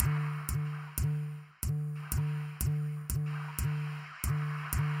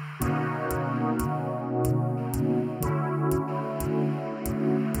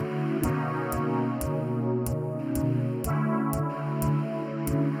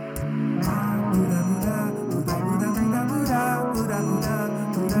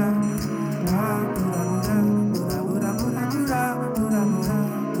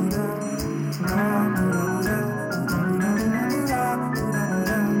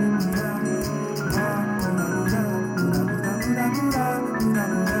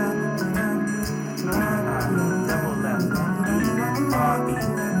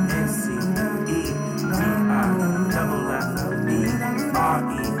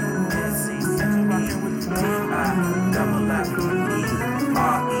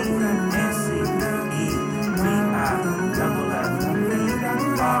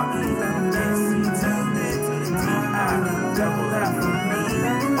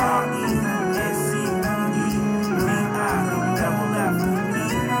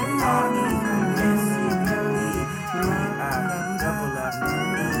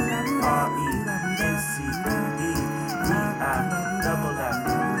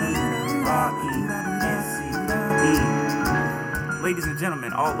ladies and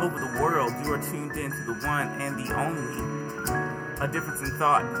gentlemen, all over the world, you are tuned in to the one and the only A Difference in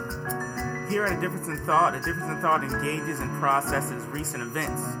Thought. Here at A Difference in Thought engages and processes recent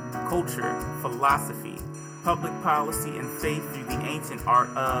events, culture, philosophy, public policy, and faith through the ancient art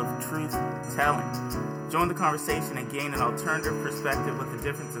of truth-telling. Join the conversation and gain an alternative perspective with A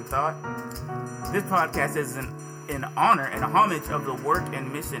Difference in Thought. This podcast is in honor and a homage of the work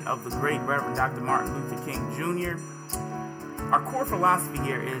and mission of the great Reverend Dr. Martin Luther King Jr. Our core philosophy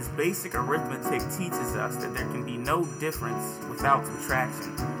here is basic arithmetic teaches us that there can be no difference without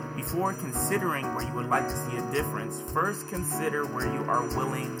subtraction. Before considering where you would like to see a difference, first consider where you are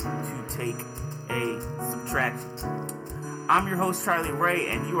willing to take a subtraction. I'm your host, Charlie Ray,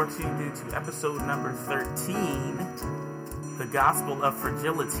 and you are tuned into episode number 13, The Gospel of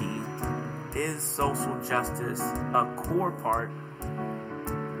Fragility. Is social justice a core part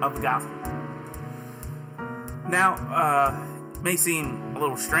of the gospel? Now, it may seem a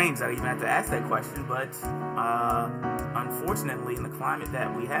little strange that I even have to ask that question, but unfortunately, in the climate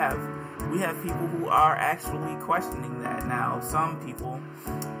that we have people who are actually questioning that. Now, some people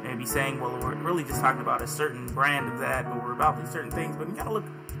may be saying, well, we're really just talking about a certain brand of that, or about these certain things, but you gotta look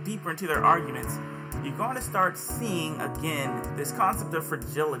deeper into their arguments. You're going to start seeing, again, this concept of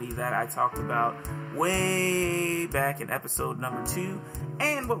fragility that I talked about way back in episode number 2,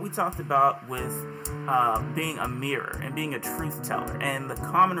 and what we talked about with being a mirror and being a truth teller, and the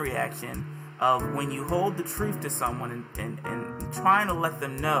common reaction of when you hold the truth to someone and trying to let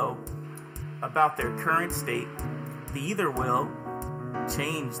them know about their current state, they either will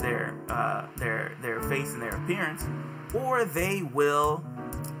change their face and their appearance, or they will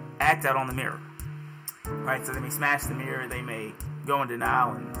act out on the mirror. Right, so they may smash the mirror, they may go in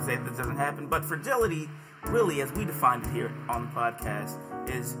denial and say that this doesn't happen. But fragility, really, as we defined it here on the podcast,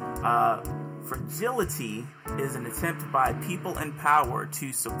 is fragility is an attempt by people in power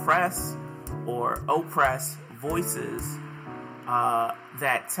to suppress or oppress voices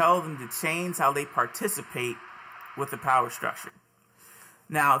that tell them to change how they participate with the power structure.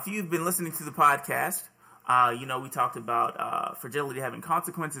 Now, if you've been listening to the podcast, we talked about fragility having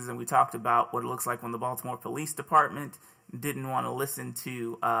consequences, and we talked about what it looks like when the Baltimore Police Department didn't want to listen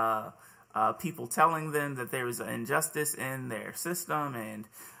to people telling them that there was an injustice in their system, and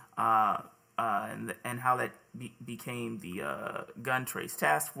how that became the Gun Trace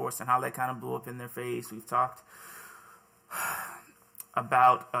Task Force, and how that kind of blew up in their face. We've talked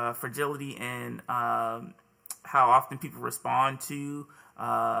about fragility and how often people respond to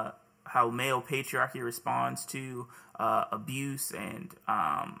how male patriarchy responds to abuse, and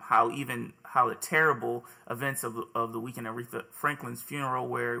how the terrible events of the weekend at Aretha Franklin's funeral,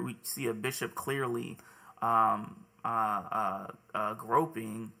 where we see a bishop clearly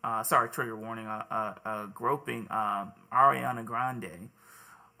groping, trigger warning, groping Ariana Grande,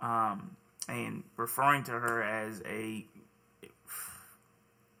 and referring to her as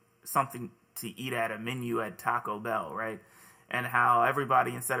something to eat at a menu at Taco Bell, right? And how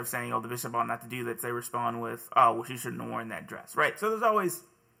everybody, instead of saying, oh, the bishop ought not to do that, they respond with, oh, well, she shouldn't have worn that dress, right? So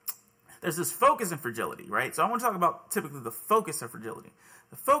there's this focus in fragility, right? So I want to talk about typically the focus of fragility.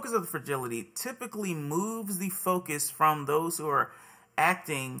 The focus of the fragility typically moves the focus from those who are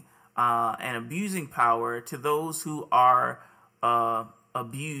acting and abusing power to those who are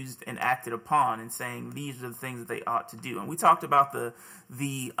abused and acted upon, and saying these are the things that they ought to do. And we talked about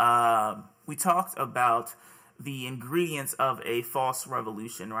the ingredients of a false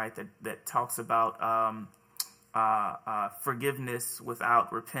revolution, right? That talks about forgiveness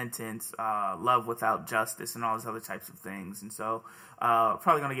without repentance, love without justice, and all those other types of things. And so,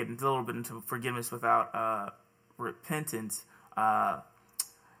 probably going to get a little bit into forgiveness without repentance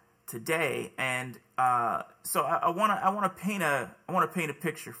today. And so I want to paint a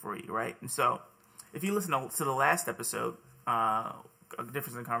picture for you, right? And so, if you listen to the last episode, A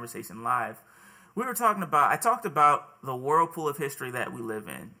Difference in Conversation Live, I talked about the whirlpool of history that we live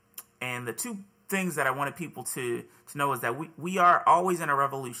in. And the two things that I wanted people to know is that we are always in a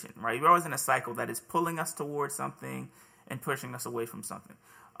revolution, right? We're always in a cycle that is pulling us towards something and pushing us away from something.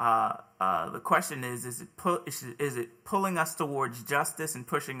 The question is it pulling us towards justice and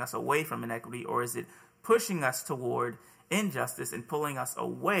pushing us away from inequity, or is it pushing us toward injustice and pulling us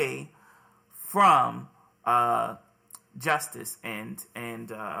away from justice and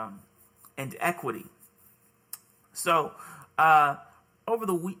equity? So over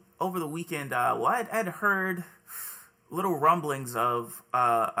the weekend, I'd heard little rumblings of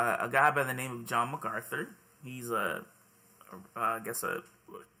a guy by the name of John MacArthur. He's a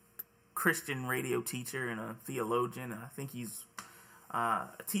Christian radio teacher and a theologian. I think he's a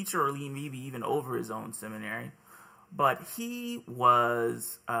teacher, or maybe even over his own seminary. But he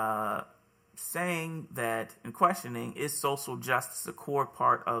was saying that, and questioning, is social justice a core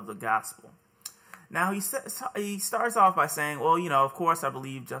part of the gospel? Now, he starts off by saying, well, of course I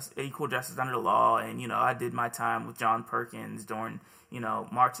believe equal justice under the law, and, I did my time with John Perkins during,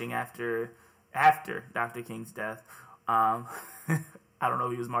 marching after Dr. King's death. I don't know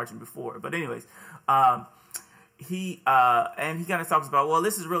if he was marching before, but anyways, he kind of talks about, well,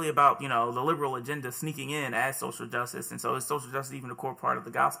 this is really about, the liberal agenda sneaking in as social justice, and so is social justice even a core part of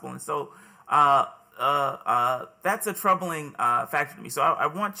the gospel? And so that's a troubling factor to me. So I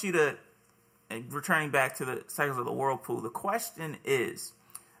want you to, returning back to the cycles of the whirlpool, the question is,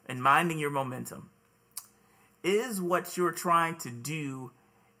 in minding your momentum, is what you're trying to do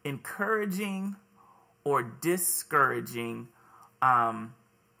encouraging or discouraging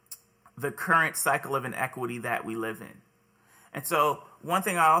the current cycle of inequity that we live in? And so one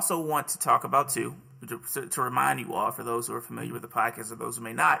thing I also want to talk about too, to remind you all, for those who are familiar with the podcast or those who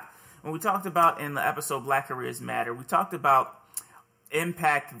may not, when we talked about in the episode Black Careers Matter, we talked about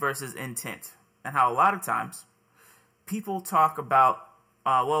impact versus intent, and how a lot of times people talk about,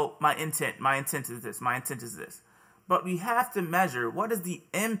 well, my intent is this, my intent is this. But we have to measure what is the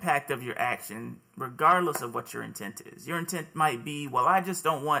impact of your action, regardless of what your intent is. Your intent might be, well, I just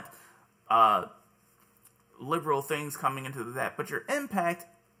don't want liberal things coming into that. But your impact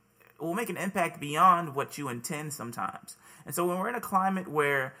will make an impact beyond what you intend sometimes. And so when we're in a climate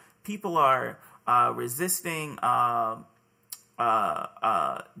where people are resisting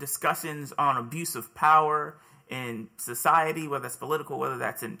discussions on abuse of power in society, whether it's political, whether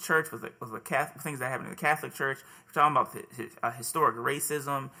that's in church, with the Catholic, things that happen in the Catholic Church. We're talking about historic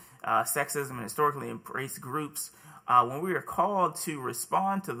racism, sexism, and historically embraced groups. When we are called to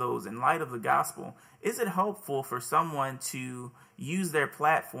respond to those in light of the gospel, is it helpful for someone to use their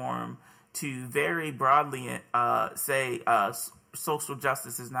platform to very broadly say social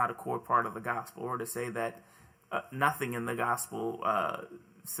justice is not a core part of the gospel, or to say that nothing in the gospel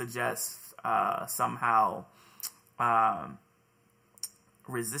suggests somehow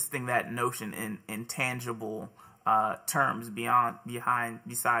resisting that notion in tangible terms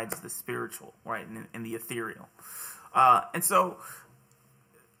besides the spiritual, right, and the ethereal? And so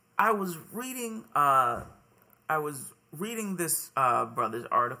I was reading this brother's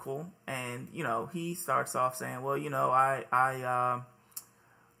article, and he starts off saying, well,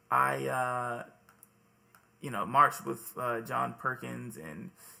 I marched with John Perkins, and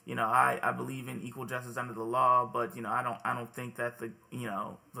I believe in equal justice under the law, but I don't think that the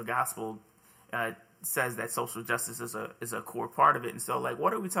gospel says that social justice is a core part of it. And so, like,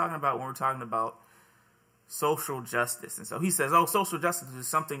 what are we talking about when we're talking about social justice? And so he says, oh, social justice is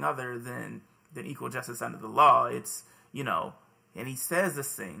something other than equal justice under the law. It's and he says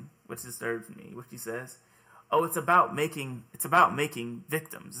this thing which disturbs me, which he says, oh, it's about making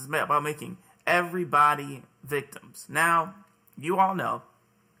victims. It's about making everybody victims. Now, you all know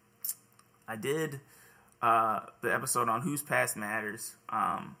I did the episode on whose past matters,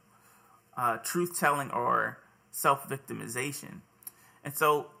 truth-telling or self-victimization. And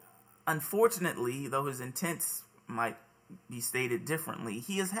so, unfortunately, though his intents might be stated differently,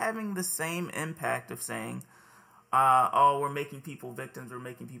 he is having the same impact of saying, oh, we're making people victims,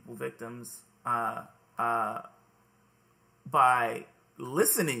 by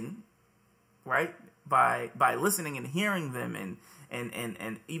listening, right? By listening and hearing them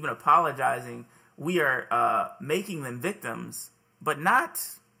and even apologizing, we are making them victims, but not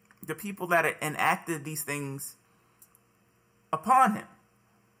the people that enacted these things upon him.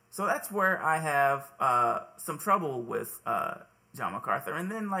 So that's where I have some trouble with John MacArthur. And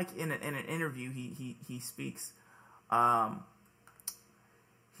then, like in an interview, he speaks.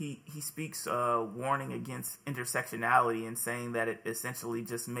 He speaks warning against intersectionality and saying that it essentially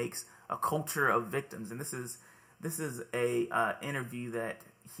just makes a culture of victims. And this is a interview that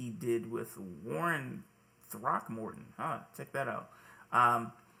he did with Warren Throckmorton. Check that out.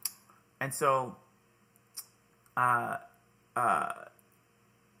 And so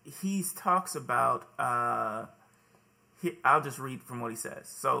he talks about, I'll just read from what he says.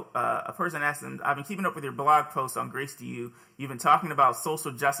 So a person asked him, I've been keeping up with your blog posts on Grace to You. You've been talking about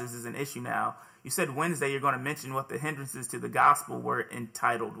social justice as an issue now. You said Wednesday you're going to mention what the hindrances to the gospel were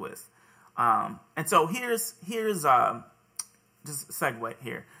entitled with. And so here's just a segue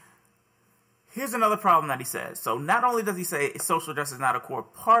here. Here's another problem that he says. So not only does he say social justice is not a core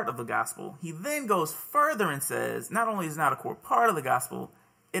part of the gospel, he then goes further and says not only is it not a core part of the gospel,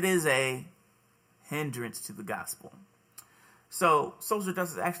 it is a hindrance to the gospel. So social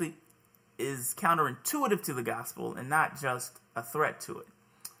justice actually is counterintuitive to the gospel and not just a threat to it.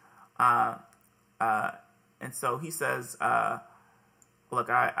 And so he says, look,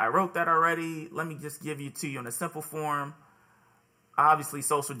 I wrote that already. Let me just give it to you in a simple form. Obviously,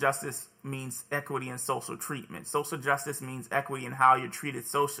 social justice means equity in social treatment. Social justice means equity in how you're treated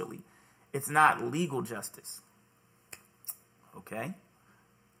socially. It's not legal justice. Okay?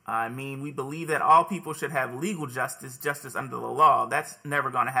 I mean, we believe that all people should have legal justice, justice under the law. That's never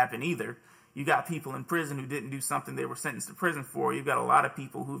going to happen either. You got people in prison who didn't do something they were sentenced to prison for. You've got a lot of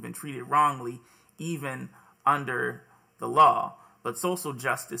people who've been treated wrongly, even under the law. But social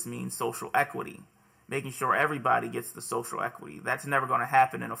justice means social equity, making sure everybody gets the social equity. That's never going to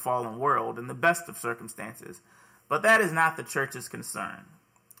happen in a fallen world in the best of circumstances. But that is not the church's concern.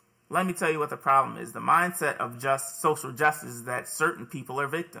 Let me tell you what the problem is. The mindset of just social justice is that certain people are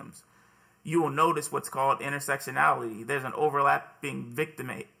victims. You will notice what's called intersectionality. There's an overlapping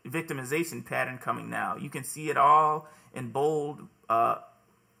victimization pattern coming now. You can see it all in bold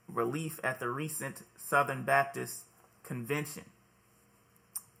relief at the recent Southern Baptist Convention.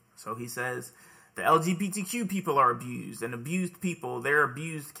 So he says, the LGBTQ people are abused, and abused people, they're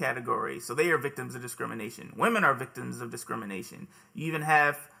abused category. So they are victims of discrimination. Women are victims of discrimination. You even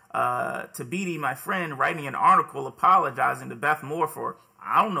have Tabiti, my friend, writing an article apologizing to Beth Moore for,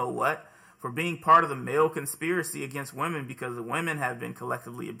 I don't know what, for being part of the male conspiracy against women because women have been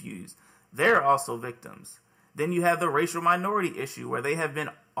collectively abused. They're also victims. Then you have the racial minority issue where they have been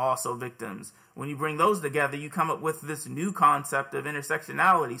also victims. When you bring those together, you come up with this new concept of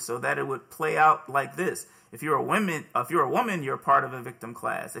intersectionality so that it would play out like this. If you're a woman, you're part of a victim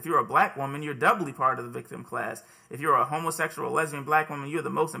class. If you're a black woman, you're doubly part of the victim class. If you're a homosexual, lesbian, black woman, you're the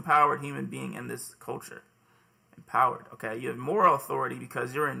most empowered human being in this culture. Empowered, okay? You have moral authority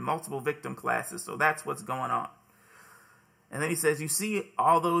because you're in multiple victim classes, so that's what's going on. And then he says, you see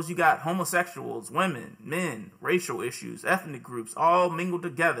all those, you got homosexuals, women, men, racial issues, ethnic groups, all mingled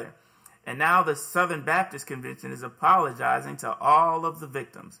together. And now the Southern Baptist Convention is apologizing to all of the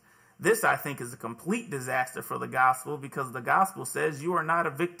victims. This, I think, is a complete disaster for the gospel because the gospel says you are not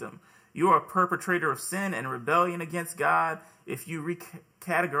a victim. You are a perpetrator of sin and rebellion against God. If you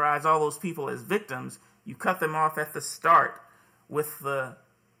recategorize all those people as victims, you cut them off at the start with the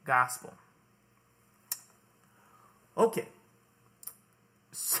gospel. Okay.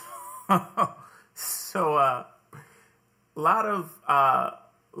 So lot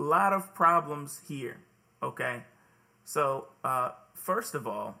of problems here. Okay. So first of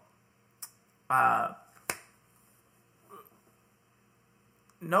all,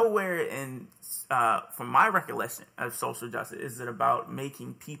 nowhere in from my recollection of social justice is it about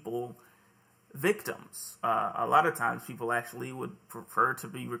making people victims. A lot of times people actually would prefer to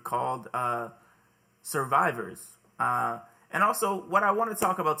be recalled survivors. And also, what I want to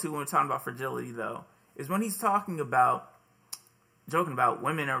talk about, too, when we're talking about fragility, though, is when he's joking about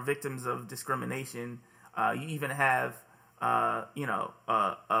women are victims of discrimination, you even have, a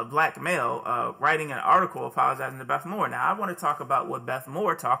black male writing an article apologizing to Beth Moore. Now, I want to talk about what Beth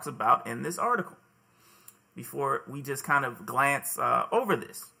Moore talks about in this article before we just kind of glance over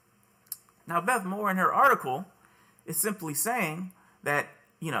this. Now, Beth Moore in her article is simply saying that,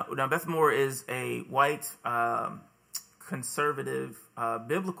 now Beth Moore is a white conservative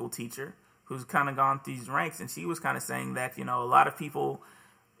biblical teacher who's kind of gone through these ranks, and she was kind of saying that, a lot of people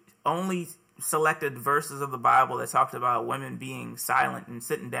only selected verses of the Bible that talked about women being silent and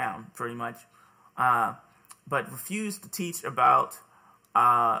sitting down, pretty much, but refused to teach about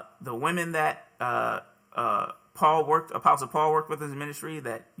the women that Apostle Paul worked with in his ministry,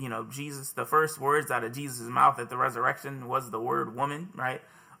 that, Jesus, the first words out of Jesus' mouth at the resurrection was the word woman, right?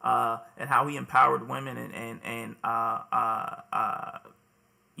 And how he empowered women and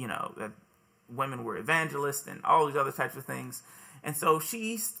that women were evangelists and all these other types of things. And so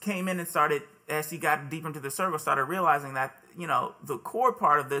she came in and started, as she got deeper into the circle, started realizing that, the core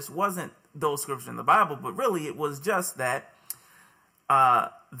part of this wasn't those scriptures in the Bible, but really it was just that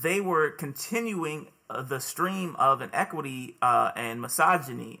they were continuing the stream of inequity and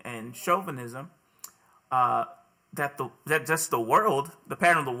misogyny and chauvinism that just the world, the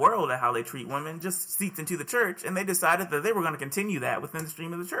pattern of the world and how they treat women just seeped into the church, and they decided that they were going to continue that within the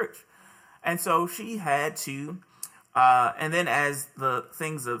stream of the church. And so she had to, and then as the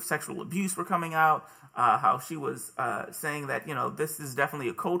things of sexual abuse were coming out, how she was saying that, this is definitely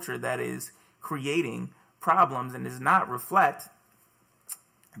a culture that is creating problems and does not reflect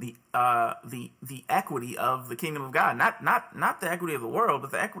the equity of the kingdom of God, not the equity of the world, but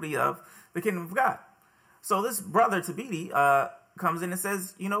the equity of the kingdom of God. So this brother Tabiti comes in and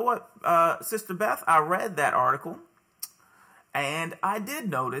says, you know what, Sister Beth, I read that article, and I did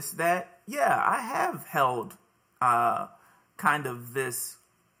notice that, I have held kind of this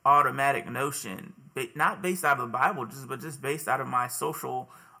automatic notion, not based out of the Bible, but just based out of my social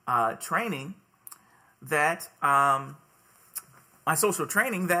training, that I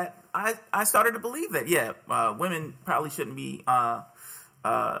started to believe that women probably shouldn't be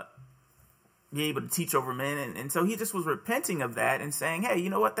able to teach over men, and so he just was repenting of that and saying, hey, you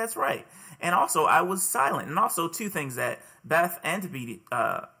know what, that's right. And also, I was silent. And also, two things that Beth and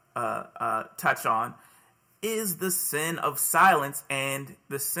Tabitha touch on is the sin of silence and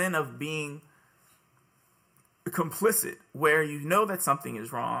the sin of being complicit, where you know that something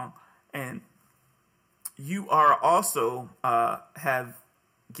is wrong and you are also have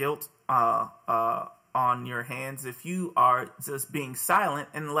guilt on your hands if you are just being silent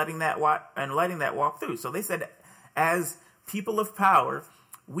and letting that walk through. So they said, as people of power,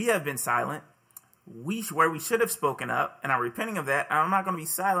 we have been silent. Where we should have spoken up, and I'm repenting of that. I'm not going to be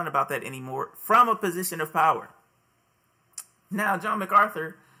silent about that anymore from a position of power. Now, John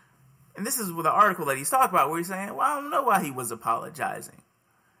MacArthur, and this is with the article that he's talking about, where he's saying, well, I don't know why he was apologizing.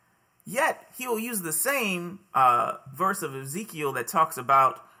 Yet, he will use the same verse of Ezekiel that talks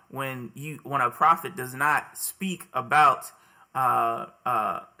about when a prophet does not speak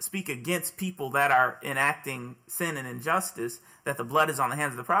against people that are enacting sin and injustice, that the blood is on the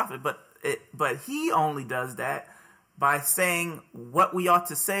hands of the prophet, but he only does that by saying what we ought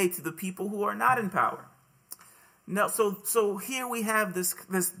to say to the people who are not in power. No, so here we have this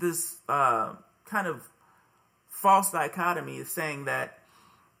kind of false dichotomy of saying that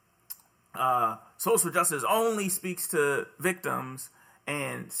social justice only speaks to victims,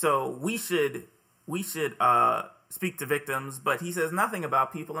 and so we should speak to victims, but he says nothing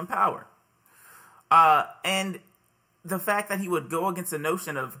about people in power. And the fact that he would go against the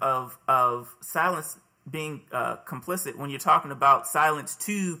notion of silence being complicit when you're talking about silence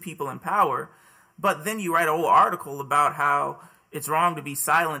to people in power, but then you write a whole article about how it's wrong to be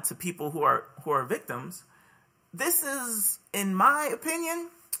silent to people who are victims. This is, in my opinion,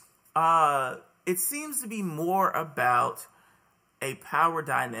 it seems to be more about a power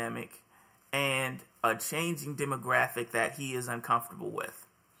dynamic and a changing demographic that he is uncomfortable with.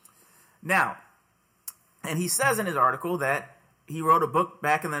 Now, and he says in his article that he wrote a book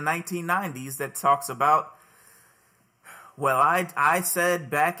back in the 1990s that talks about, well, I said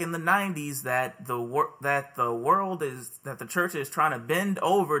back in the 90s that the church is trying to bend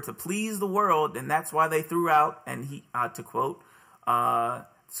over to please the world, and that's why they threw out, and he, to quote,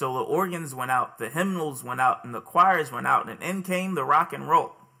 so the organs went out, the hymnals went out, and the choirs went out, and in came the rock and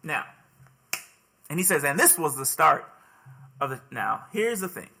roll. Now, and he says, and this was the start of the, now, here's the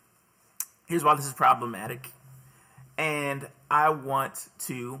thing. Here's why this is problematic. And I want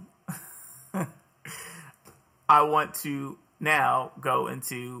to now go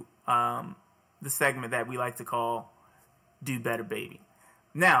into the segment that we like to call Do Better Baby.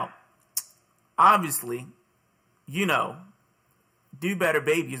 Now, obviously, Do Better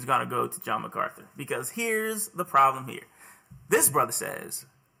Baby is going to go to John MacArthur, because here's the problem here. This brother says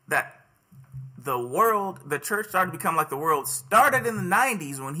that the church started to become like the world started in the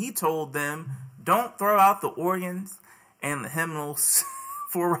 90s when he told them, don't throw out the organs and the hymnals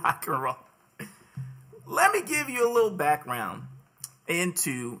for rock and roll. Let me give you a little background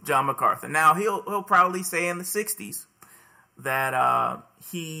into John MacArthur. Now, he'll probably say in the 60s that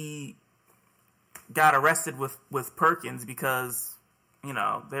he got arrested with Perkins because,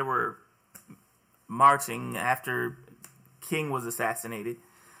 they were marching after King was assassinated.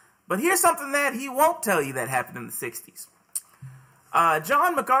 But here's something that he won't tell you that happened in the 60s.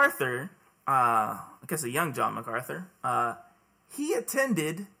 John MacArthur, I guess a young John MacArthur, he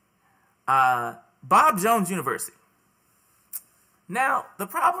attended Bob Jones University. Now, the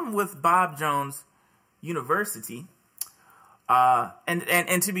problem with Bob Jones University,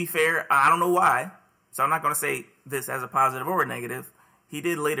 and to be fair, I don't know why, so I'm not going to say this as a positive or a negative. He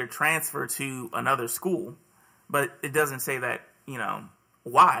did later transfer to another school, but it doesn't say that,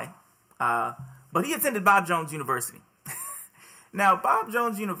 why. But he attended Bob Jones University. Now, Bob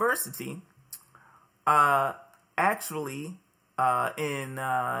Jones University, actually, in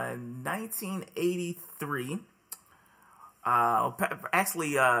 1983,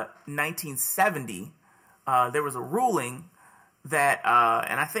 1970, there was a ruling that,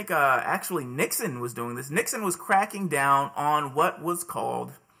 and I think actually Nixon was doing this. Nixon was cracking down on what was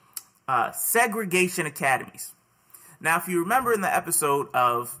called segregation academies. Now, if you remember in the episode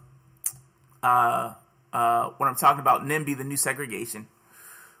of when I'm talking about NIMBY, the new segregation,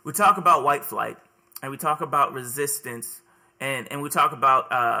 we talk about white flight, and we talk about resistance, and we talk about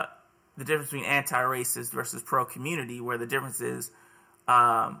the difference between anti-racist versus pro-community, where the difference is,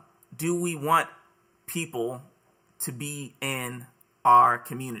 do we want people to be in our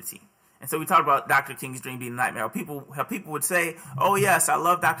community. And so we talked about Dr. King's dream being a nightmare. How people would say, "Oh yes, I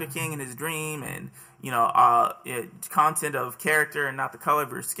love Dr. King and his dream, and content of character and not the color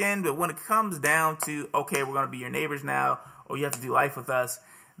of your skin." But when it comes down to, okay, we're going to be your neighbors now, or you have to do life with us,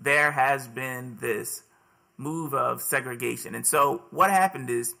 there has been this move of segregation. And so what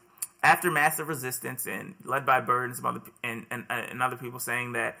happened is, after massive resistance and led by Byrd and some other and other people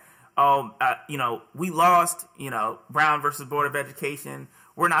saying that, we lost, Brown versus Board of Education.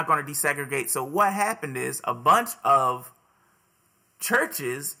 We're not going to desegregate. So what happened is a bunch of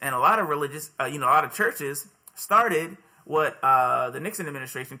churches and a lot of churches started what the Nixon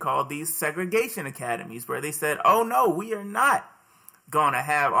administration called these segregation academies, where they said, "Oh no, we are not going to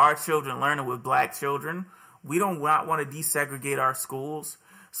have our children learning with black children. We don't want to desegregate our schools.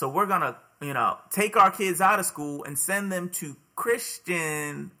 So we're going to, take our kids out of school and send them to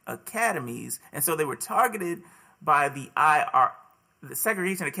Christian academies." And so they were targeted by the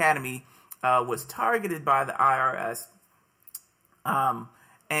segregation academy was targeted by the IRS.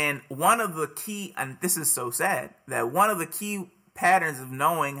 And one of the key, and this is so sad, that one of the key patterns of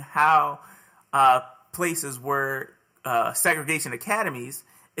knowing how places were segregation academies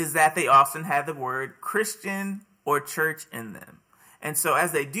is that they often had the word Christian or church in them. And so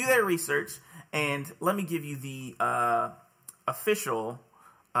as they do their research, and let me give you the official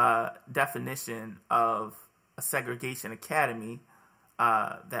definition of a segregation academy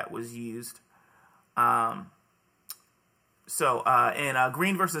that was used. In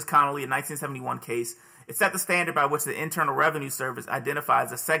Green versus Connolly, a 1971 case, it set the standard by which the Internal Revenue Service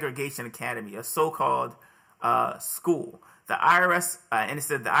identifies a segregation academy, a so-called school. The IRS, and it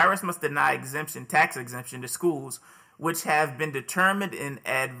said the IRS must deny tax exemption to schools which have been determined in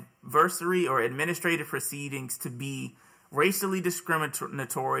adversary or administrative proceedings to be racially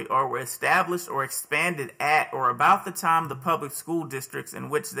discriminatory or were established or expanded at or about the time the public school districts in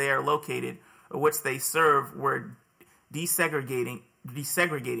which they are located or which they serve were desegregating,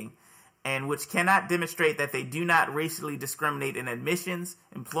 and which cannot demonstrate that they do not racially discriminate in admissions,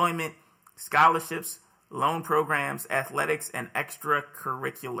 employment, scholarships, loan programs, athletics, and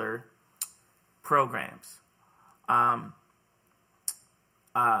extracurricular programs. Bob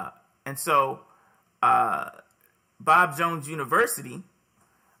Jones University,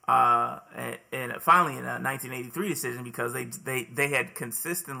 and finally in a 1983 decision, because they had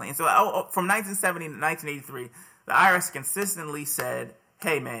consistently, and so from 1970 to 1983, the IRS consistently said,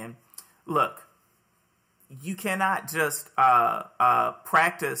 "Hey man, look, you cannot just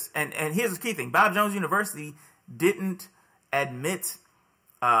practice." And here's the key thing: Bob Jones University didn't admit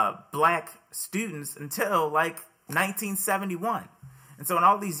black students until like 1971, and so in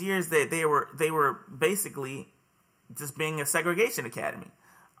all these years they were basically just being a segregation academy,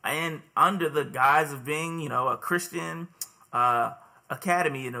 and under the guise of being, a Christian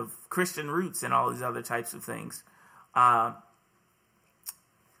academy and of Christian roots and all these other types of things. And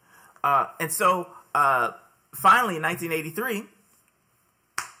so finally in 1983,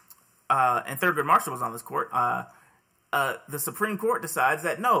 and Thurgood Marshall was on this court, the Supreme Court decides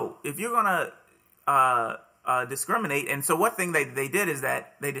that no, if you're going to discriminate, and so one thing they did is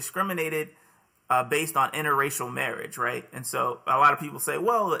that they discriminated based on interracial marriage, right? And so a lot of people say,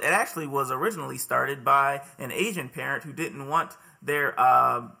 well, it actually was originally started by an Asian parent who didn't want their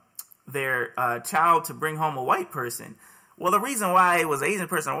child to bring home a white person. Well, the reason why it was an Asian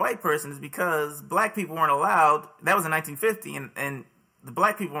person or a white person is because black people weren't allowed. That was in 1950, and the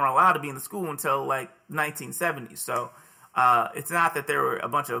black people weren't allowed to be in the school until like 1970. So it's not that there were a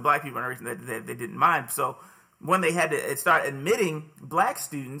bunch of black people that they didn't mind. So when they had to start admitting black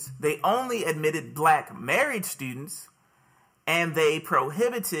students, they only admitted black married students, and they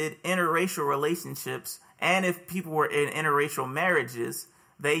prohibited interracial relationships. And if people were in interracial marriages,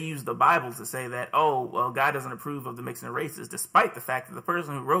 they used the Bible to say that, oh, well, God doesn't approve of the mixing of races, despite the fact that the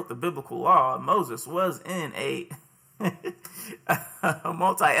person who wrote the biblical law, Moses, was in a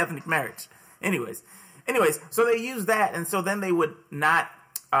multi-ethnic marriage. Anyways, so they used that, and so then they would not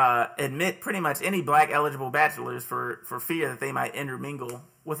admit pretty much any black eligible bachelors for fear that they might intermingle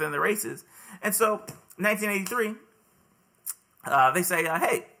within the races. And so 1983, they say,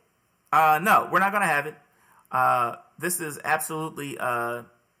 hey, no, we're not going to have it. This is absolutely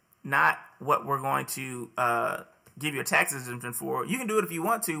not what we're going to give you a tax exemption for. You can do it if you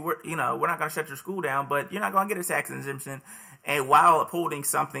want to. We're not going to shut your school down, but you're not going to get a tax exemption. And while upholding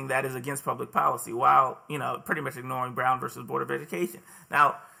something that is against public policy, while, pretty much ignoring Brown versus Board of Education.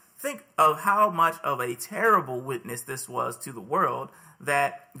 Now, think of how much of a terrible witness this was to the world,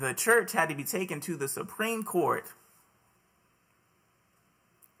 that the church had to be taken to the Supreme Court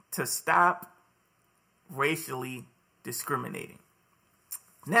to stop racially discriminating.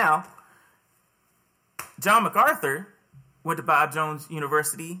 Now, John MacArthur went to Bob Jones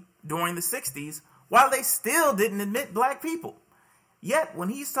University during the 60s while they still didn't admit black people. Yet, when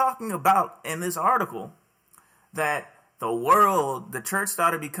he's talking about in this article that the church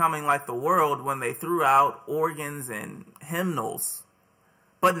started becoming like the world when they threw out organs and hymnals,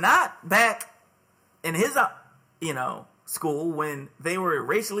 but not back in his, school when they were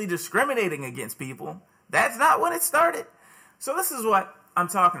racially discriminating against people. That's not when it started. So this is what I'm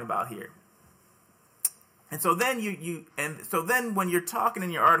talking about here. And so then then when you're talking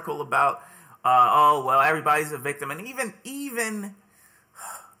in your article about, everybody's a victim, and even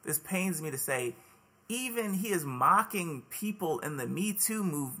this pains me to say, even he is mocking people in the Me Too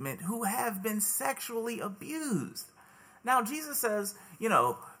movement who have been sexually abused. Now Jesus says,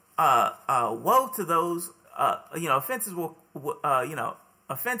 woe to those, offenses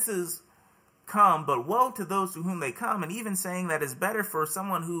offenses come, but woe to those to whom they come, and even saying that it's better for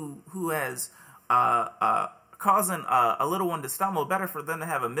someone who has causing a little one to stumble, better for them to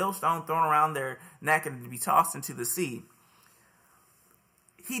have a millstone thrown around their neck and to be tossed into the sea.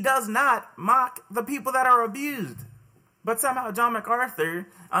 He does not mock the people that are abused. But somehow John MacArthur,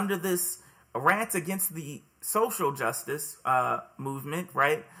 under this rant against the social justice movement,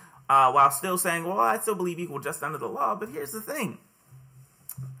 right, while still saying, well, I still believe equal justice under the law. But here's the thing.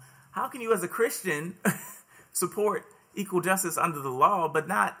 How can you as a Christian support equal justice under the law but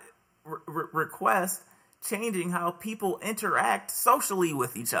not request changing how people interact socially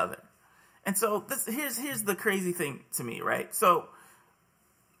with each other? And so here's the crazy thing to me, right? So,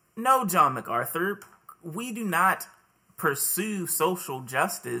 no, John MacArthur, we do not pursue social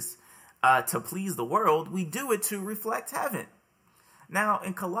justice to please the world. We do it to reflect heaven. Now,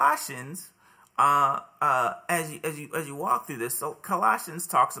 in Colossians, as you walk through this, so Colossians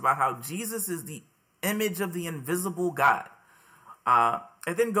talks about how Jesus is the image of the invisible God.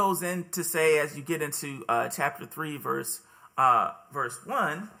 It then goes in to say, as you get into chapter 3, verse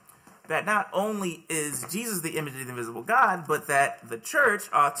 1, that not only is Jesus the image of the invisible God, but that the church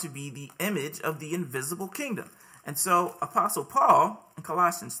ought to be the image of the invisible kingdom. And so Apostle Paul in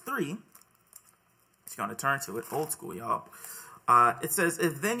Colossians 3, just going to turn to it, old school, y'all. It says,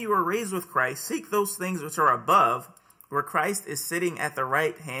 if then you were raised with Christ, seek those things which are above, where Christ is sitting at the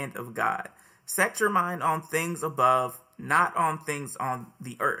right hand of God. Set your mind on things above, not on things on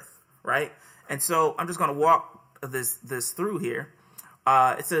the earth, right? And so I'm just going to walk this through here.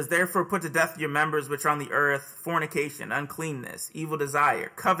 It says, therefore put to death your members which are on the earth, fornication, uncleanness, evil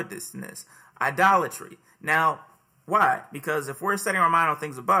desire, covetousness, idolatry. Now, why? Because if we're setting our mind on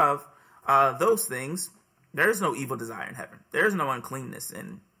things above, those things, there's no evil desire in heaven. There's no uncleanness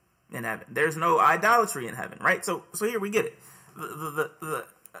in heaven. There's no idolatry in heaven, right? So here we get it.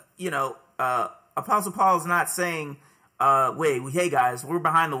 Apostle Paul is not saying, hey guys, we're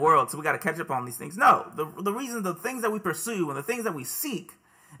behind the world, so we got to catch up on these things. No, the reason the things that we pursue and the things that we seek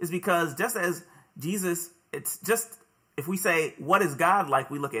is because just as Jesus, it's just, if we say, what is God like,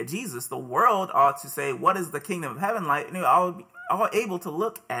 we look at Jesus, the world ought to say, what is the kingdom of heaven like? And all able to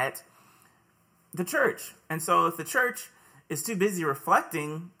look at the church. And so if the church is too busy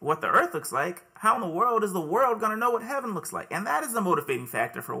reflecting what the earth looks like, how in the world is the world going to know what heaven looks like? And that is the motivating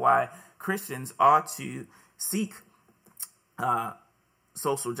factor for why Christians ought to seek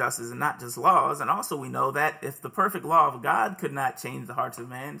social justice and not just laws. And also we know that if the perfect law of God could not change the hearts of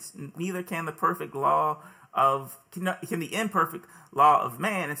man, neither can the perfect law can the imperfect law of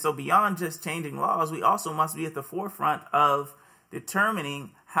man. And so beyond just changing laws, we also must be at the forefront of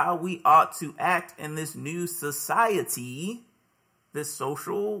determining how we ought to act in this new society, this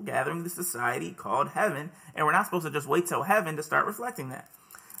social gathering, this society called heaven. And we're not supposed to just wait till heaven to start reflecting that.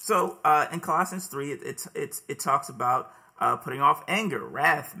 So in Colossians 3, it talks about putting off anger,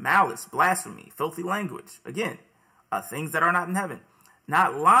 wrath, malice, blasphemy, filthy language. Again, things that are not in heaven.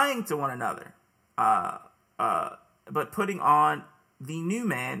 Not lying to one another, but putting on the new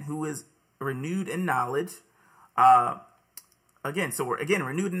man who is renewed in knowledge. We're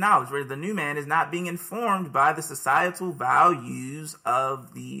renewed in knowledge, where the new man is not being informed by the societal values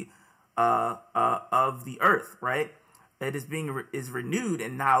of the earth, right? It is renewed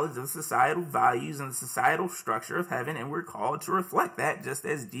in knowledge of the societal values and the societal structure of heaven, and we're called to reflect that, just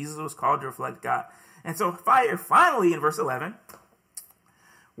as Jesus was called to reflect God. And so, finally, in verse 11,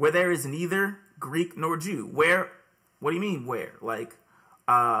 where there is neither Greek nor Jew. Where? What do you mean where? Like,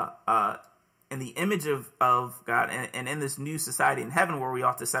 in the image of God, and in this new society in heaven where we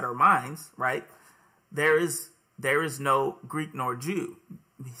ought to set our minds, right? There is no Greek nor Jew.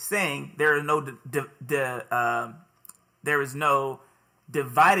 He's saying there is no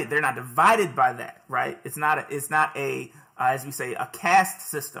divided. They're not divided by that, right? It's not a as we say, a caste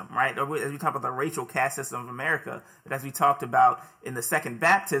system, right? Or as we talk about the racial caste system of America, but as we talked about in the second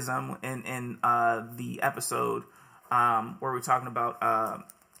baptism in the episode where we're talking about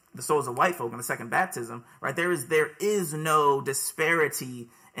the souls of white folk in the second baptism, right? There is no disparity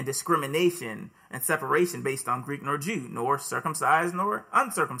and discrimination and separation based on Greek nor Jew, nor circumcised nor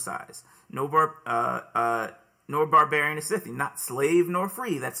uncircumcised, nor barbarian or Scythian, not slave nor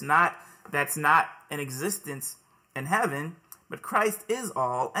free. That's not an existence in heaven, but Christ is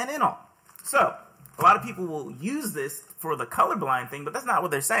all and in all. So a lot of people will use this for the colorblind thing, but that's not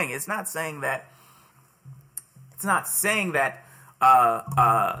what they're saying. It's not saying that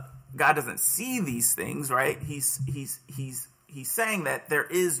God doesn't see these things, right? He's saying that there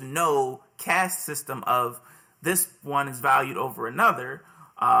is no caste system of this one is valued over another,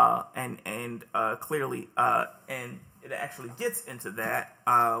 and clearly, and it actually gets into that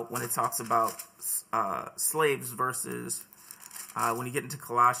when it talks about slaves versus when you get into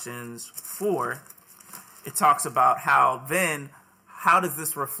Colossians 4, it talks about how does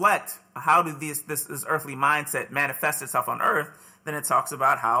this reflect? How do this earthly mindset manifest itself on earth? Then it talks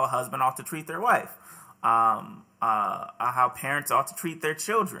about how a husband ought to treat their wife, how parents ought to treat their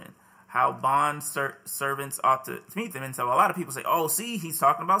children, how bond servants ought to meet them. And so a lot of people say, oh, see, he's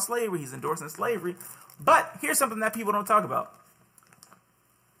talking about slavery. He's endorsing slavery. But here's something that people don't talk about.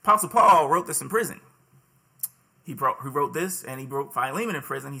 Apostle Paul wrote this in prison. He wrote this, and he wrote Philemon in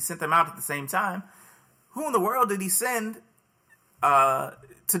prison. He sent them out at the same time. Who in the world did he send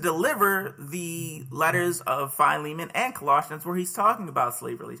to deliver the letters of Philemon and Colossians where he's talking about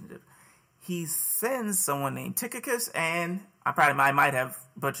slave relationships? He sends someone named Tychicus, and I might have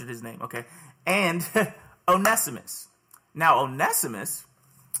butchered his name, okay, and Onesimus. Now, Onesimus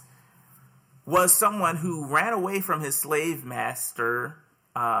was someone who ran away from his slave master,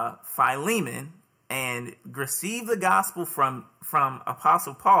 Philemon, and received the gospel from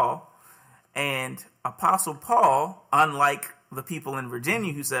Apostle Paul. And Apostle Paul, unlike the people in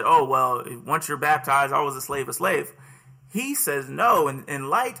Virginia who said, oh, well, once you're baptized, always a slave, he says no. In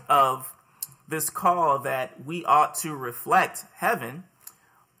light of this call that we ought to reflect heaven,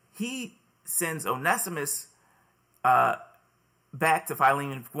 he sends Onesimus back to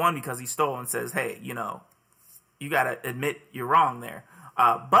Philemon, one, because he stole, and says, hey, you got to admit you're wrong there.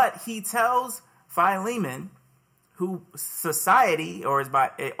 But he tells Philemon, who society, or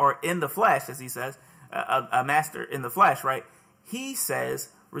in the flesh, as he says, a master in the flesh, right? He says,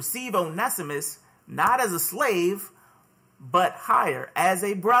 receive Onesimus not as a slave, but higher, as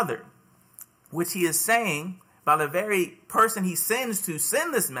a brother, which he is saying by the very person he sends to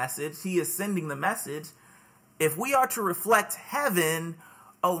send this message, he is sending the message. If we are to reflect heaven,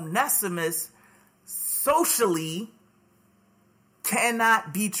 Onesimus socially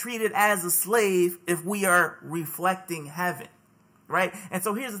cannot be treated as a slave if we are reflecting heaven, right? And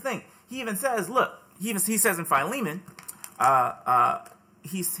so here's the thing. He even says, look, he says in Philemon,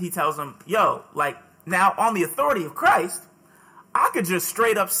 he tells him, yo, like, now on the authority of Christ, I could just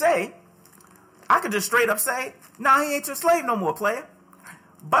straight up say, nah, he ain't your slave no more, player.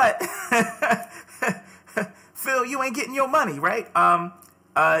 But Phil, you ain't getting your money, right?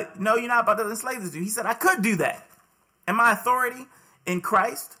 No, you're not about to enslave this dude. He said, I could do that. In my authority in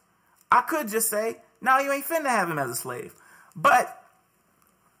Christ, I could just say, no, you ain't finna have him as a slave. But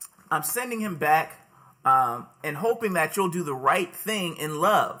I'm sending him back and hoping that you'll do the right thing in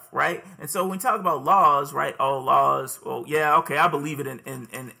love, right? And so when we talk about laws, right? Oh, laws. Well, yeah, okay, I believe it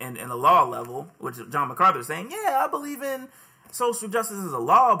in a law level, which John MacArthur is saying, yeah, I believe in social justice as a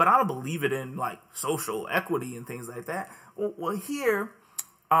law, but I don't believe it in like social equity and things like that. Well, here,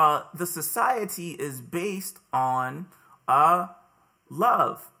 the society is based on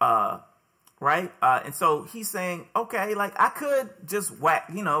love, right? And so he's saying, okay, like I could just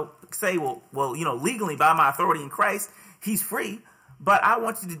say, well, legally by my authority in Christ, he's free, but I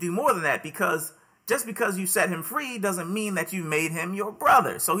want you to do more than that, because just because you set him free doesn't mean that you made him your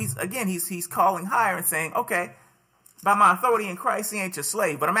brother. So he's calling higher and saying, okay, by my authority in Christ, he ain't your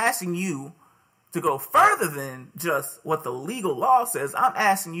slave, but I'm asking you to go further than just what the legal law says. I'm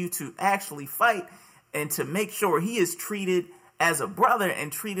asking you to actually fight and to make sure he is treated as a brother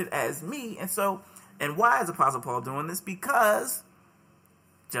and treated as me. And why is Apostle Paul doing this? Because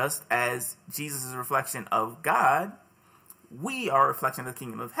just as Jesus is a reflection of God, we are a reflection of the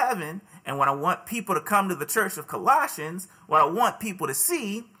kingdom of heaven. And what I want people to come to the church of Colossians, what I want people to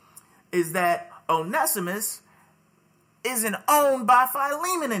see is that Onesimus isn't owned by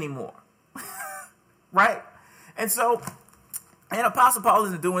Philemon anymore. Right? And Apostle Paul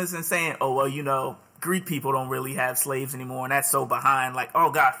isn't doing this and saying, oh, well, Greek people don't really have slaves anymore, and that's so behind. Like,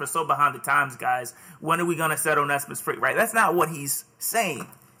 oh gosh, we're so behind the times, guys. When are we going to set Onesimus free? Right? That's not what he's saying.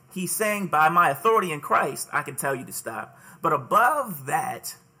 He's saying, by my authority in Christ, I can tell you to stop. But above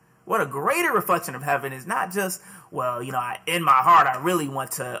that, what a greater reflection of heaven is not just, well, in my heart, I really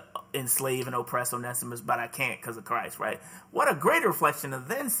want to enslave and oppress Onesimus, but I can't because of Christ, right? What a greater reflection to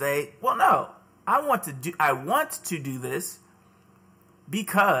then say, well, no, I want to do this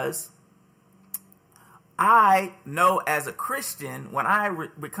because I know as a Christian, when I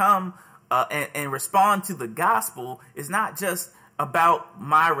become and respond to the gospel, it's not just about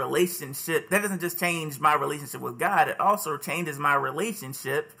my relationship. That doesn't just change my relationship with God. It also changes my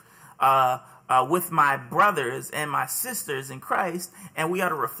relationship with my brothers and my sisters in Christ. And we ought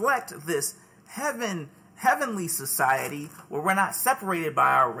to reflect this heavenly society where we're not separated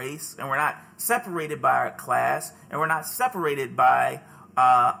by our race, and we're not separated by our class, and we're not separated by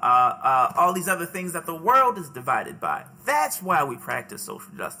all these other things that the world is divided by. That's why we practice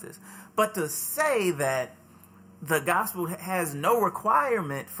social justice. But to say that the gospel has no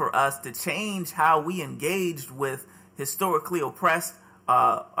requirement for us to change how we engaged with historically oppressed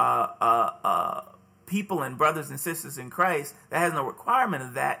people and brothers and sisters in Christ, that has no requirement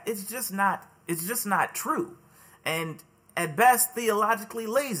of that, it's just not true. And at best, theologically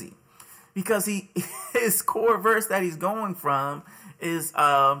lazy. Because his core verse that he's going from is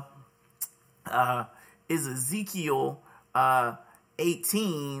Ezekiel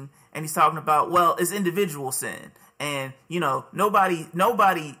 18, and he's talking about, well, it's individual sin. And, nobody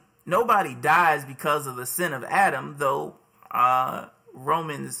dies because of the sin of Adam, though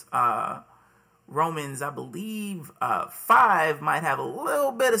Romans, I believe, 5 might have a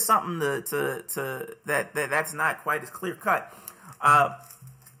little bit of something to that's not quite as clear cut.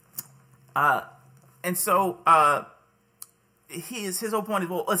 And so his whole point is,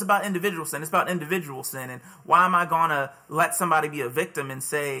 well, it's about individual sin. It's about individual sin. And why am I going to let somebody be a victim and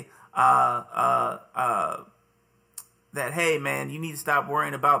say that, hey, man, you need to stop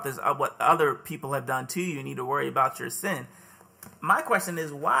worrying about this, what other people have done to you. You need to worry about your sin. My question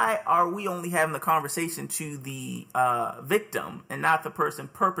is, why are we only having the conversation to the victim and not the person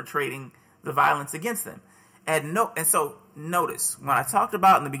perpetrating the violence against them? And so notice, when I talked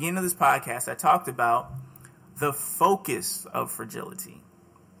about in the beginning of this podcast, I talked about the focus of fragility.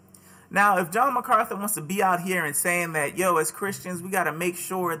 Now, if John MacArthur wants to be out here and saying that, as Christians, we got to make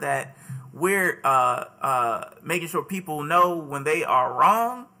sure that we're making sure people know when they are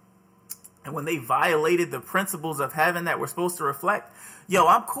wrong and when they violated the principles of heaven that we're supposed to reflect,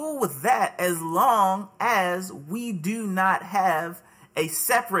 I'm cool with that as long as we do not have a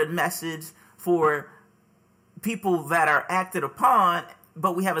separate message for people that are acted upon,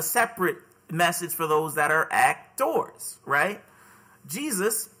 but we have a separate message for those that are actors, right?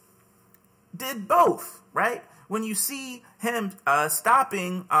 Jesus did both, right? When you see him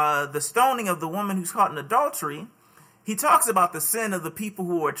stopping the stoning of the woman who's caught in adultery, he talks about the sin of the people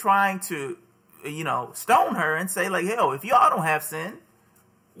who are trying to, stone her and say, like, hell, if y'all don't have sin,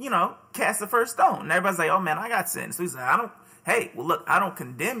 cast the first stone. And everybody's like, oh man, I got sin. So he's like, I don't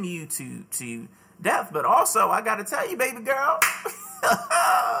condemn you to death, but also I got to tell you, baby girl,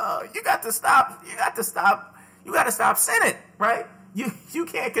 you got to stop sinning, right? You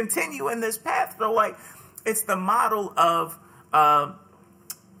can't continue in this path. So like, it's the model of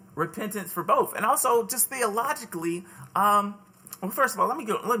repentance for both. And also just theologically, well, first of all, let me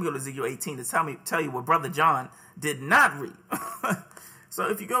go to Ezekiel 18 to tell you what Brother John did not read. So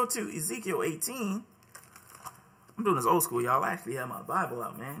if you go to Ezekiel 18, I'm doing this old school, y'all. I actually have my Bible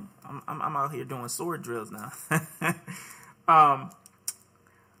out, man. I'm out here doing sword drills now.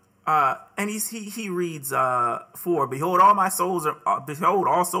 And he reads 4. Behold, all souls are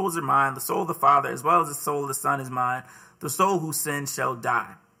mine. The soul of the Father, as well as the soul of the Son, is mine. The soul who sins shall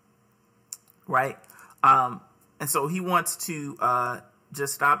die. Right. And so he wants to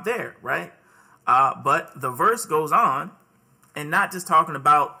just stop there, right? But the verse goes on, and not just talking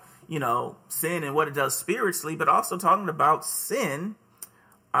about sin and what it does spiritually, but also talking about sin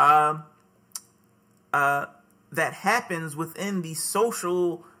that happens within the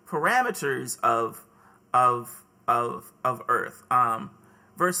social parameters of earth.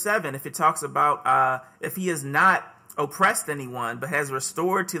 Verse 7, if it talks about if he has not oppressed anyone, but has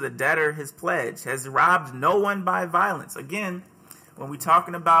restored to the debtor his pledge, has robbed no one by violence. Again, when we're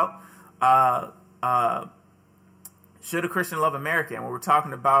talking about should a Christian love America, and when we're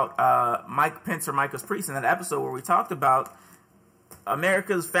talking about Mike Pence or Micah's Priest in that episode where we talked about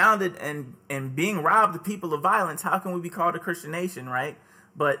America's founded and being robbed the people of violence, how can we be called a Christian nation, right?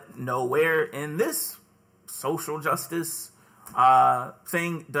 But nowhere in this social justice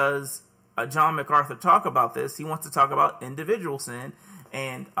thing does John MacArthur talk about this, he wants to talk about individual sin.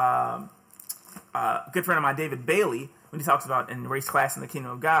 And a good friend of mine, David Bailey, when he talks about in Race, Class, and the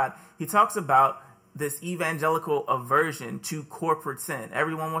Kingdom of God, he talks about this evangelical aversion to corporate sin.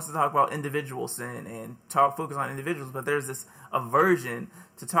 Everyone wants to talk about individual sin and focus on individuals, but there's this aversion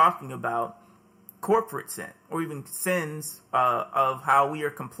to talking about corporate sin, or even sins of how we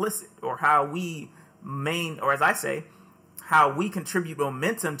are complicit, or how we or as I say, how we contribute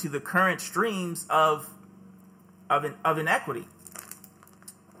momentum to the current streams of inequity,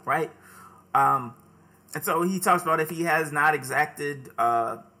 right? And so he talks about if he has not exacted,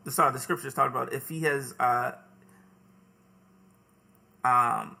 the scriptures talk about if he has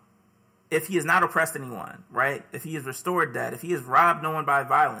not oppressed anyone, right? If he has restored debt, if he has robbed no one by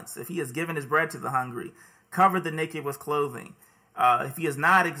violence, if he has given his bread to the hungry, covered the naked with clothing, if he has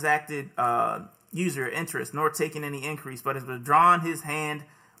not exacted usury or interest, nor taken any increase, but has withdrawn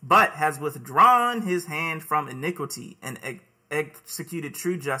his hand from iniquity and executed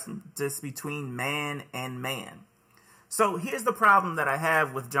true justice between man and man. So here's the problem that I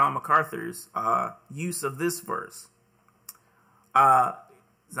have with John MacArthur's use of this verse.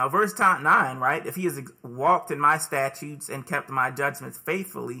 Now, verse 9, right? If he has walked in my statutes and kept my judgments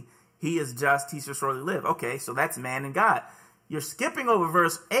faithfully, he is just, he shall surely live. Okay, so that's man and God. You're skipping over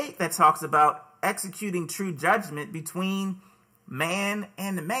verse 8 that talks about executing true judgment between man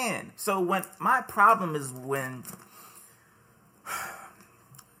and man. So when my problem is when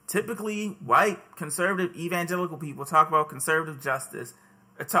typically white conservative evangelical people talk about conservative justice,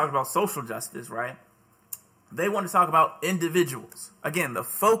 talk about social justice, right? They want to talk about individuals. Again, the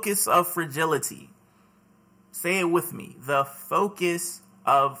focus of fragility. Say it with me. The focus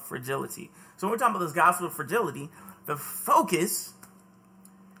of fragility. So when we're talking about this gospel of fragility, the focus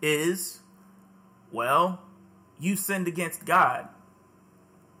is, well, you sinned against God.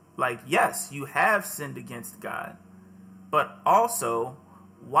 Like, yes, you have sinned against God. But also,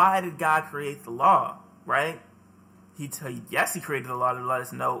 why did God create the law, right? Yes, he created the law to let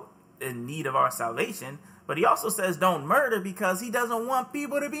us know in need of our salvation. But he also says don't murder because he doesn't want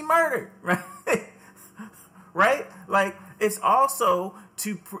people to be murdered, right? Right? Like, it's also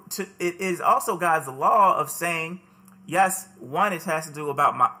it is also God's law of saying, yes, one, it has to do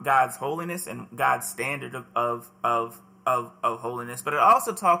about God's holiness and God's standard of holiness, but it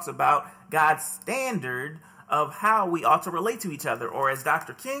also talks about God's standard of how we ought to relate to each other, or as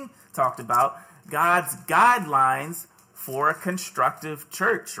Dr. King talked about, God's guidelines for a constructive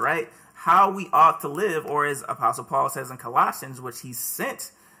church, right? How we ought to live, or as Apostle Paul says in Colossians, which he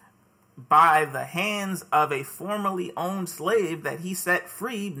sent by the hands of a formerly owned slave that he set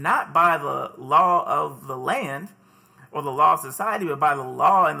free, not by the law of the land or the law of society, but by the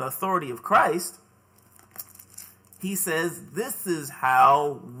law and the authority of Christ. He says this is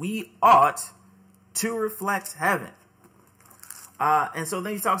how we ought to reflect heaven. And so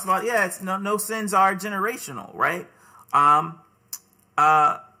then he talks about, it's no sins are generational, right? And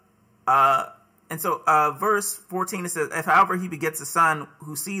so verse 14, it says, if however he begets a son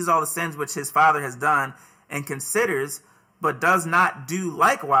who sees all the sins which his father has done and considers, but does not do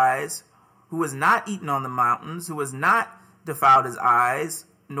likewise, who has not eaten on the mountains, who has not defiled his eyes,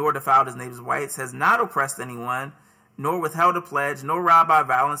 nor defiled his neighbor's wives, has not oppressed anyone, nor withheld a pledge, nor robbed by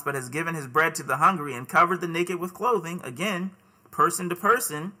violence, but has given his bread to the hungry and covered the naked with clothing, again, person to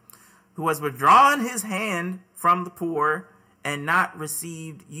person, who has withdrawn his hand from the poor and not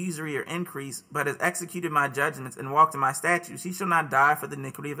received usury or increase, but has executed my judgments and walked in my statutes, he shall not die for the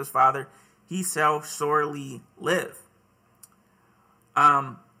iniquity of his father, he shall surely live.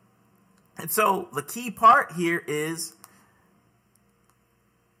 And so the key part here is,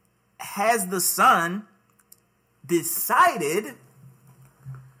 has the son decided,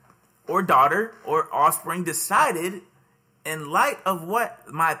 or daughter or offspring decided, in light of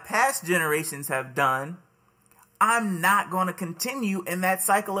what my past generations have done, I'm not going to continue in that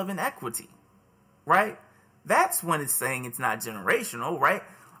cycle of inequity, right? That's when it's saying it's not generational, right?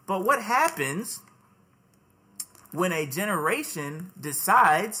 But what happens when a generation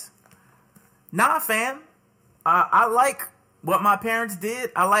decides, nah, fam, I like what my parents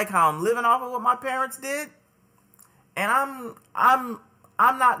did. I like how I'm living off of what my parents did. And I'm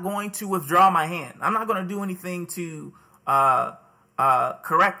not going to withdraw my hand. I'm not going to do anything to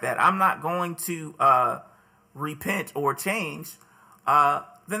correct that. I'm not going to repent or change.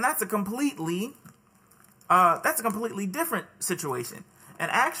 Then that's a completely different situation.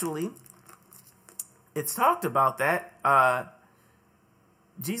 And actually, it's talked about that.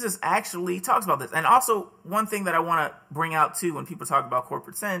 Jesus actually talks about this. And also, one thing that I want to bring out too, when people talk about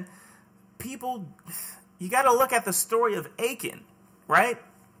corporate sin, you got to look at the story of Achan, right?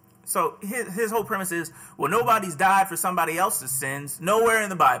 So his whole premise is, well, nobody's died for somebody else's sins. Nowhere in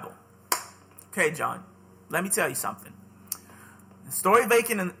the Bible. Okay, John, let me tell you something. The story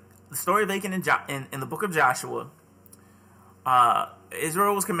vacant in the book of Joshua,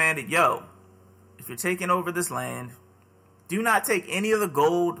 Israel was commanded, if you're taking over this land, do not take any of the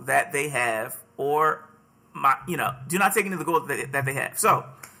gold that they have, or do not take any of the gold that they have. So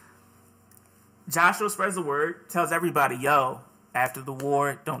Joshua spreads the word, tells everybody, after the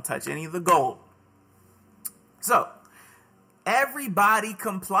war, don't touch any of the gold. So everybody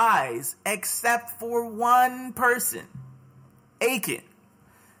complies except for one person, Achan.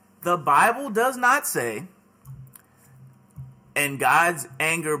 The Bible does not say, and God's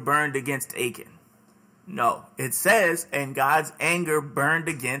anger burned against Achan. No, it says, and God's anger burned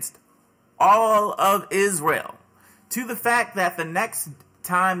against all of Israel, to the fact that the next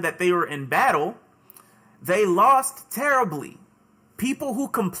time that they were in battle, they lost terribly. People who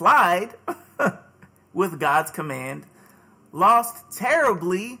complied with God's command lost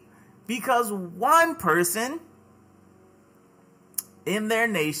terribly because one person in their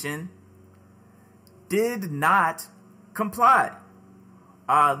nation did not comply.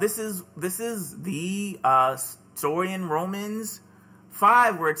 This is the story in Romans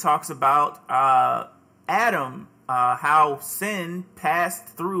 5 where it talks about Adam, how sin passed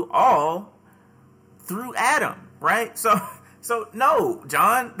through Adam, right? So no,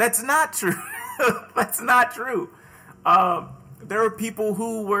 John, that's not true. That's not true. There were people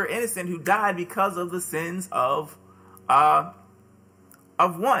who were innocent who died because of the sins of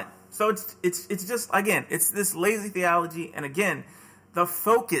one. So it's just, again, it's this lazy theology, and again, the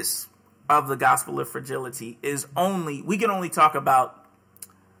focus of the gospel of fragility is we can only talk about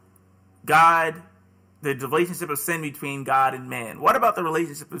God, the relationship of sin between God and man. What about the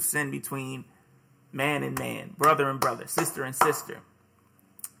relationship of sin between man and man, brother and brother, sister and sister?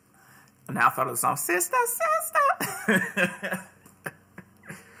 And now I thought of the song, Sister, Sister.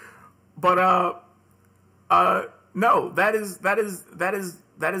 But no, that is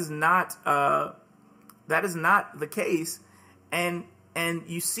not the case. And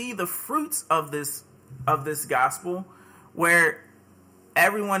you see the fruits of this gospel, where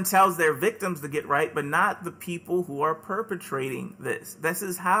everyone tells their victims to get right, but not the people who are perpetrating this. This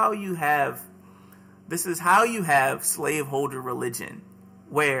is how you have slaveholder religion,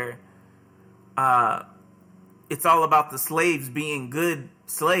 where it's all about the slaves being good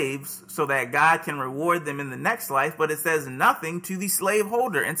slaves so that God can reward them in the next life, but it says nothing to the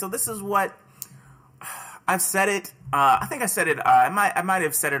slaveholder. And so this is what I've said it. I think I said it. I might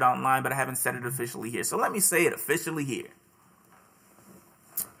have said it online, but I haven't said it officially here. So let me say it officially here.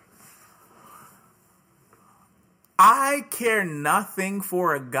 I care nothing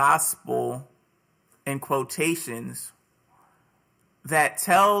for a gospel, in quotations, that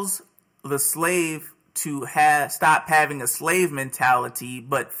tells the slave to stop having a slave mentality,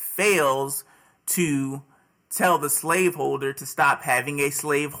 but fails to tell the slaveholder to stop having a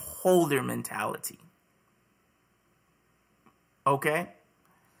slaveholder mentality. Okay?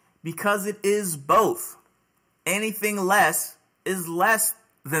 Because it is both. Anything less is less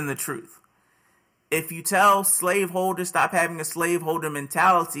than the truth. If you tell slaveholders stop having a slaveholder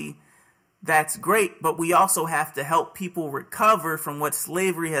mentality, that's great, but we also have to help people recover from what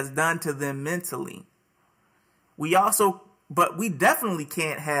slavery has done to them mentally. But we definitely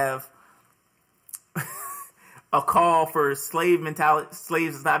can't have a call for slaves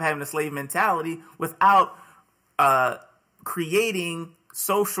to stop having a slave mentality without creating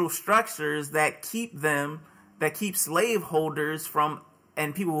social structures that keep slaveholders from,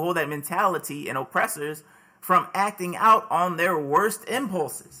 and people who hold that mentality, and oppressors from acting out on their worst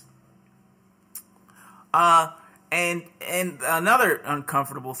impulses. And another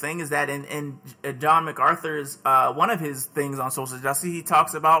uncomfortable thing is that in John MacArthur's one of his things on social justice, he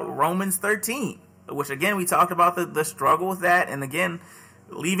talks about Romans 13, which again we talked about the struggle with that, and again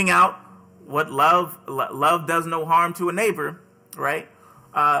leaving out what love does no harm to a neighbor, right?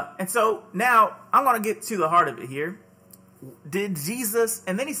 And so now I'm going to get to the heart of it here. Did Jesus,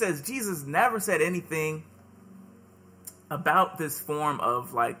 and then he says Jesus never said anything about this form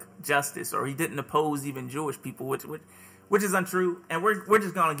of like justice, or he didn't oppose even Jewish people, which is untrue, and we're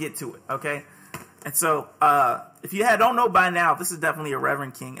just gonna get to it, okay? And so if you don't know by now, this is definitely a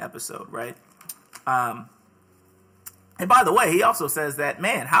Reverend King episode, right? And by the way, he also says that,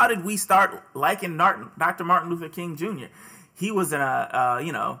 man, how did we start liking Dr. Martin Luther King Jr.? He was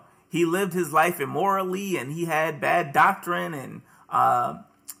he lived his life immorally, and he had bad doctrine and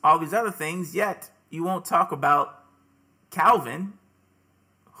all these other things, yet you won't talk about Calvin,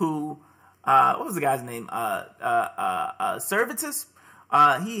 who, what was the guy's name? Servetus,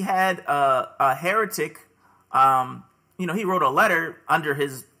 He had a heretic. He wrote a letter under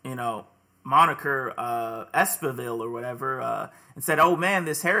his, moniker Espaville or whatever, and said, "Oh man,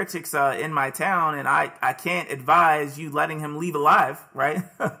 this heretic's in my town, and I can't advise you letting him leave alive," right?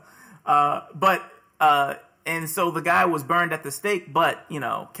 And so the guy was burned at the stake, but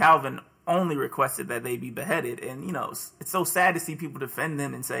Calvin only requested that they be beheaded. And it's so sad to see people defend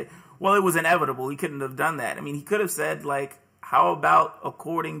him and say, well, it was inevitable, he couldn't have done that. I mean, he could have said, like, how about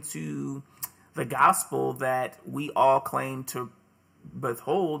according to the gospel that we all claim to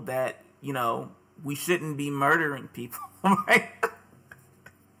withhold, that we shouldn't be murdering people, right?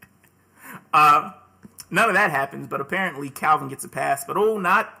 None of that happens, but apparently Calvin gets a pass. But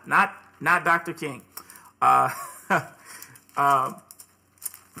not Dr. King.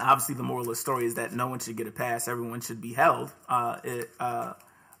 Obviously, the moral of the story is that no one should get a pass. Everyone should be held.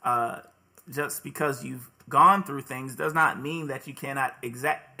 Just because you've gone through things does not mean that you cannot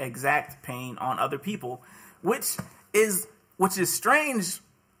exact pain on other people, which is strange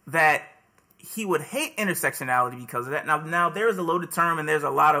that he would hate intersectionality because of that. Now there's a loaded term, and there's a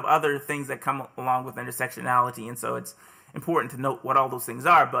lot of other things that come along with intersectionality, and so it's important to note what all those things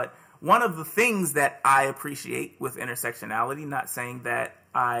are. But one of the things that I appreciate with intersectionality, not saying that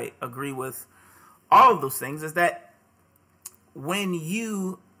I agree with all of those things, is that when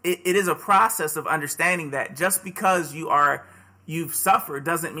it is a process of understanding that just because you've suffered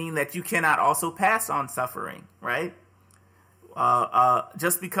doesn't mean that you cannot also pass on suffering, right?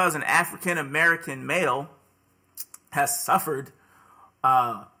 Just because an African American male has suffered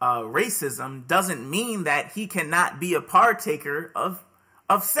racism doesn't mean that he cannot be a partaker of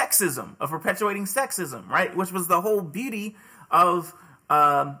sexism, of perpetuating sexism, right? Which was the whole beauty of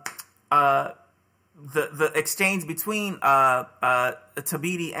the exchange between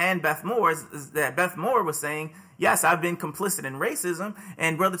Tabidi and Beth Moore, is that Beth Moore was saying, yes, I've been complicit in racism,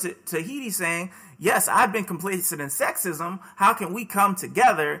 and Brother Tahiti saying, yes, I've been complicit in sexism. How can we come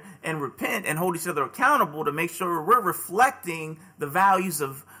together and repent and hold each other accountable to make sure we're reflecting the values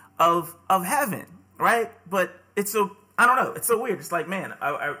of heaven, right? But I don't know. It's so weird. It's like, man,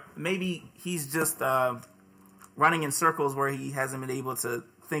 maybe he's just running in circles where he hasn't been able to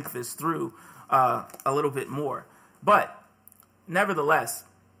think this through a little bit more. But nevertheless,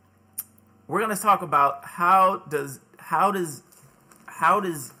 we're going to talk about how does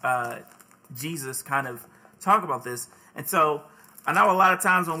Jesus kind of talk about this. And so I know a lot of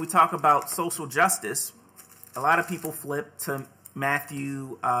times when we talk about social justice, a lot of people flip to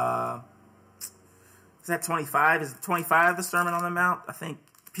Matthew. Is that 25? Is 25 the Sermon on the Mount? I think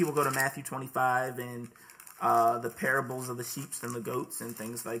people go to Matthew 25 and the parables of the sheep and the goats and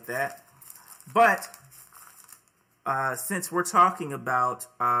things like that. But since we're talking about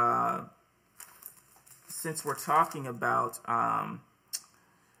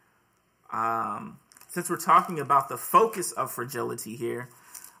the focus of fragility here,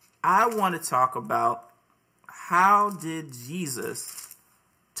 I want to talk about how did Jesus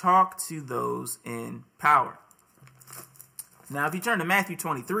talk to those in power. Now, if you turn to Matthew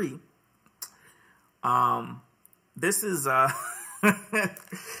 23, this is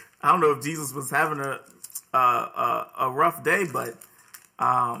I don't know if Jesus was having a rough day, but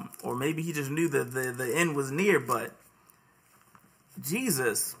or maybe he just knew that the end was near. But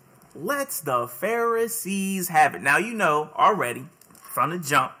Jesus lets the Pharisees have it. Now, already from the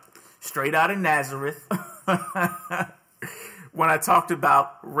jump, straight out of Nazareth, when I talked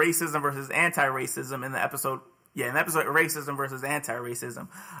about racism versus anti-racism in the episode Racism versus Anti-Racism,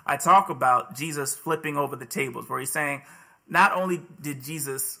 I talk about Jesus flipping over the tables, where he's saying not only did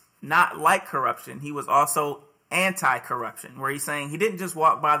Jesus not like corruption, he was also anti-corruption, where he's saying he didn't just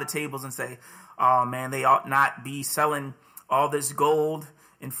walk by the tables and say, oh man, they ought not be selling all this gold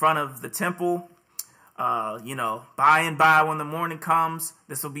in front of the temple. By and by when the morning comes,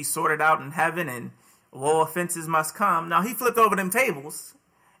 this will be sorted out in heaven and low offenses must come. Now, he flipped over them tables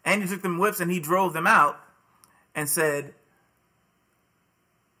and he took them whips and he drove them out and said,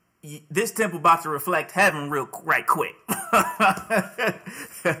 this temple about to reflect heaven right quick.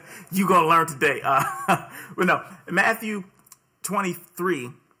 You gonna learn today. But no, Matthew 23,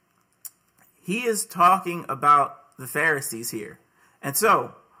 he is talking about the Pharisees here. And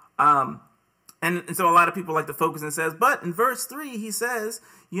so, and so a lot of people like to focus and says, but in verse 3, he says,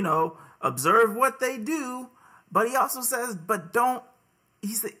 observe what they do, but he also says,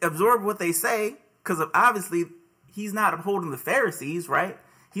 absorb what they say, because obviously he's not upholding the Pharisees, right?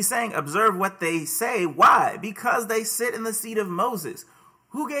 He's saying observe what they say. Why? Because they sit in the seat of Moses.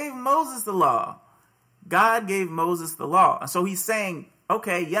 Who gave Moses the law? God gave Moses the law. And so he's saying,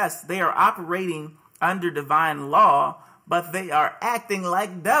 okay, yes, they are operating under divine law, but they are acting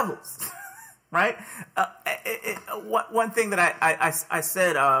like devils, right? One thing that I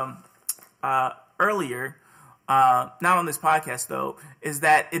said earlier, not on this podcast though, is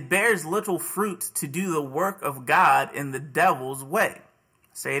that it bears little fruit to do the work of God in the devil's way.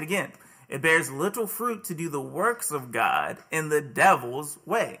 Say it again. It bears little fruit to do the works of God in the devil's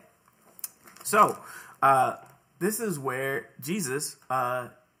way. So, this is where Jesus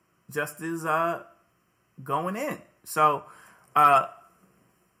just is going in. So,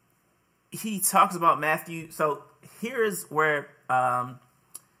 he talks about Matthew. So, here's where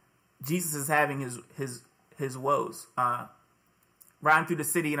Jesus is having his woes. Riding through the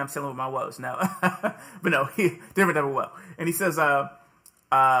city and I'm chilling with my woes. No, but no, different type of woe. And he says,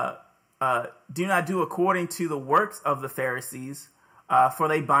 do not do according to the works of the Pharisees, for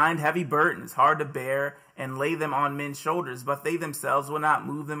they bind heavy burdens, hard to bear, and lay them on men's shoulders, but they themselves will not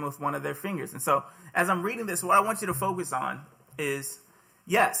move them with one of their fingers. And so, as I'm reading this, what I want you to focus on is,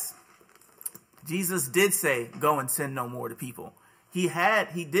 yes, Jesus did say, go and sin no more to people. He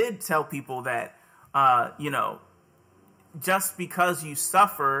did tell people that, just because you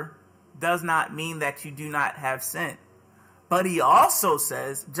suffer does not mean that you do not have sin. But he also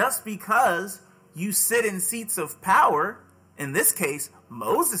says, just because you sit in seats of power, in this case,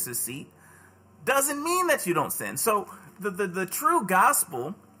 Moses' seat, doesn't mean that you don't sin. So the true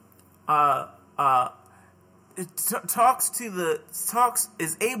gospel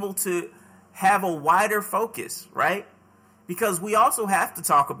is able to have a wider focus, right? Because we also have to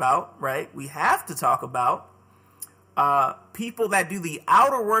talk about, right? We have to talk about people that do the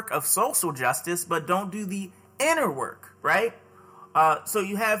outer work of social justice, but don't do the inner work, right? So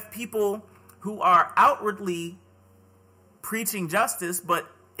you have people who are outwardly preaching justice, but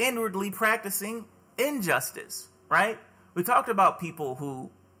inwardly practicing injustice, right? We talked about people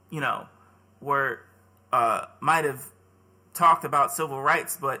who, might have talked about civil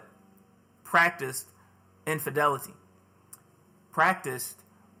rights, but practiced infidelity, practiced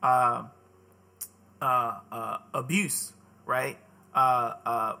abuse, right?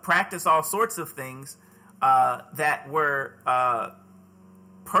 Practiced all sorts of things that were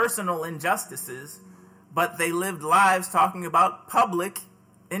personal injustices, but they lived lives talking about public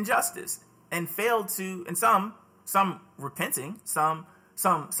injustice and failed to, and some repenting, some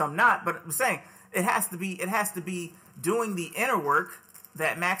not. But I'm saying it has to be doing the inner work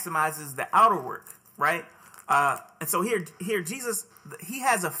that maximizes the outer work, right? And so here Jesus, he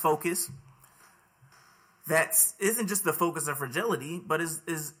has a focus that isn't just the focus of fragility, but is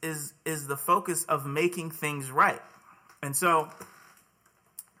the focus of making things right. And so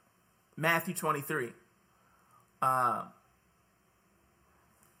Matthew 23.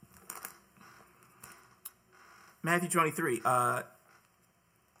 Matthew 23.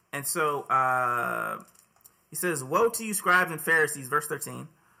 And so he says, woe to you, scribes and Pharisees, verse 13,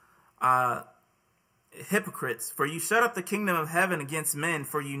 hypocrites, for you shut up the kingdom of heaven against men,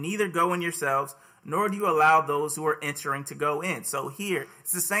 for you neither go in yourselves, nor do you allow those who are entering to go in. So here,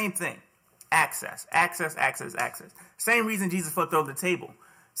 it's the same thing. Access. Same reason Jesus flipped over the table.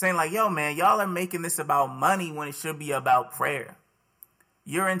 Saying like, yo, man, y'all are making this about money when it should be about prayer.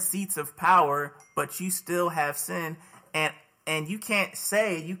 You're in seats of power, but you still have sin. And you can't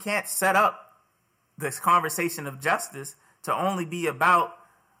set up this conversation of justice to only be about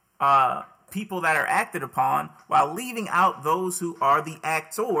people that are acted upon while leaving out those who are the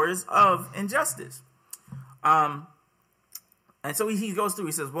actors of injustice. And so he goes through,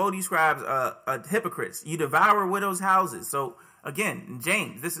 he says, woe to you scribes, hypocrites, you devour widows' houses. So again, in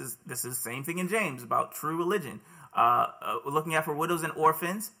James, this is the same thing in James about true religion, looking out for widows and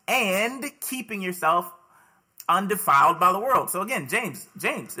orphans and keeping yourself undefiled by the world. So again, James,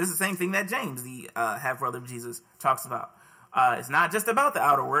 this is the same thing that James, the half-brother of Jesus, talks about. It's not just about the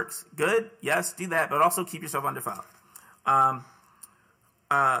outer works. Good, yes, do that, but also keep yourself undefiled.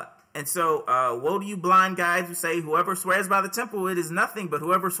 And so, woe to you blind guides who say, whoever swears by the temple, it is nothing, but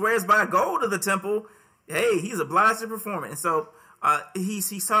whoever swears by gold of the temple, hey, he's obliged to perform it. And so,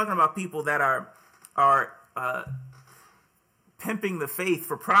 he's talking about people that are pimping the faith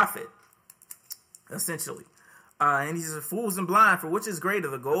for profit, essentially. And he says, fools and blind, for which is greater,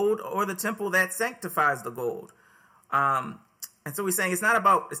 the gold or the temple that sanctifies the gold? And so he's saying it's not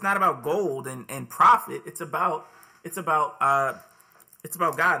about gold and profit. It's about God,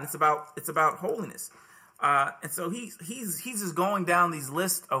 and it's about holiness. And so he's just going down these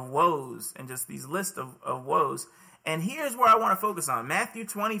lists of woes and just these lists of woes. And here's where I want to focus on Matthew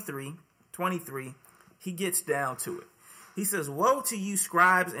 23. He gets down to it. He says, woe to you,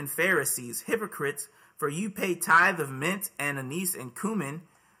 scribes and Pharisees, hypocrites, for you pay tithe of mint and anise and cumin,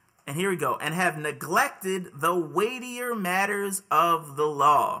 And here we go. And have neglected the weightier matters of the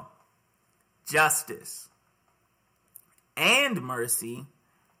law, justice, and mercy,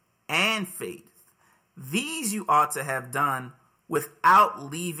 and faith. These you ought to have done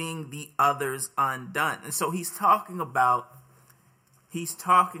without leaving the others undone. And so he's talking about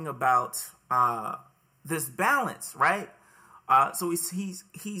this balance, right? So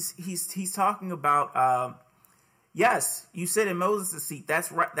he's talking about yes, you sit in Moses' seat.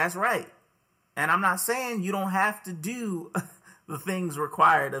 That's right. That's right. And I'm not saying you don't have to do the things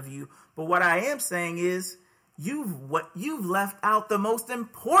required of you, but what I am saying is you've left out the most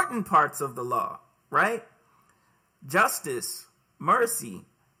important parts of the law, right? Justice, mercy,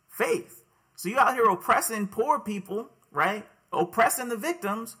 faith. So you're out here oppressing poor people, right? Oppressing the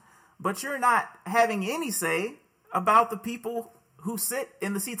victims, but you're not having any say about the people who sit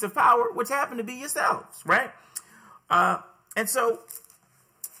in the seats of power, which happen to be yourselves, right? And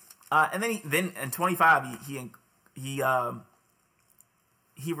then in 25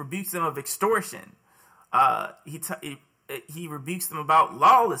 he rebukes them of extortion. He rebukes them about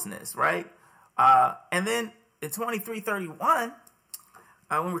lawlessness, right? And then in 23:31,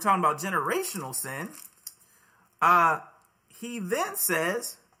 when we're talking about generational sin, he then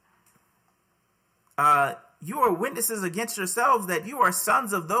says, you are witnesses against yourselves that you are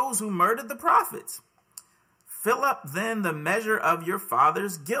sons of those who murdered the prophets. Fill up then the measure of your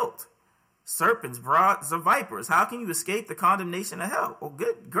father's guilt. Serpents, broads of vipers, how can you escape the condemnation of hell? Well,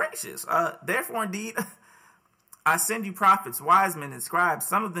 good gracious. Therefore, indeed, I send you prophets, wise men, and scribes.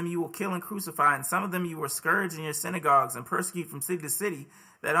 Some of them you will kill and crucify, and some of them you will scourge in your synagogues and persecute from city to city,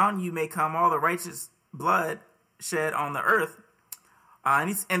 that on you may come all the righteous blood shed on the earth.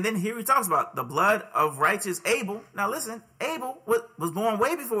 And then here he talks about the blood of righteous Abel. Now listen, Abel was born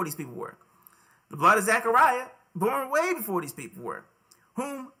way before these people were. The blood of Zechariah, born way before these people were,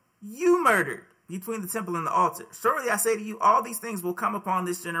 whom you murdered between the temple and the altar. Surely I say to you, all these things will come upon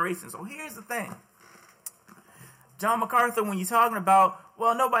this generation. So here's the thing. John MacArthur, when you're talking about,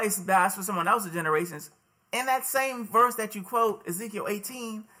 well, nobody dies for someone else's generations, in that same verse that you quote, Ezekiel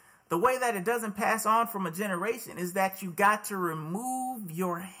 18, the way that it doesn't pass on from a generation is that you got to remove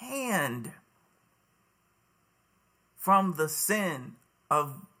your hand from the sin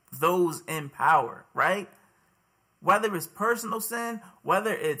of those in power, right? Whether it's personal sin,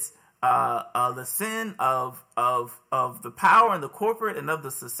 whether it's the sin of the power and the corporate and of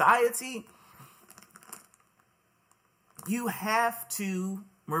the society, you have to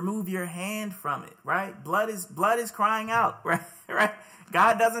remove your hand from it, right? Blood is crying out, right? Right?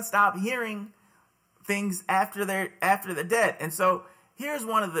 God doesn't stop hearing things after they're dead. And so here's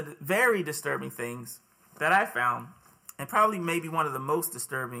one of the very disturbing things that I found, and probably one of the most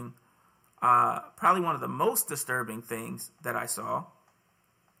disturbing things that I saw.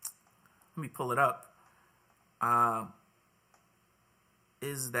 Let me pull it up.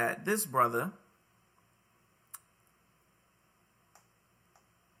 Is that this brother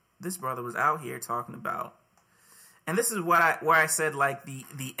was out here talking about, and this is where I said, like,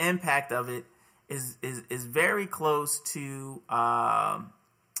 the impact of it is very close to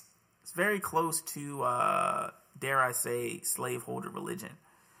dare I say, slaveholder religion,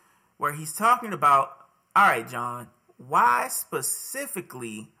 where he's talking about, all right, John, why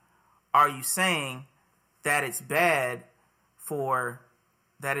specifically are you saying that it's bad for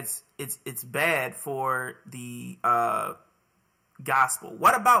it's bad for the gospel?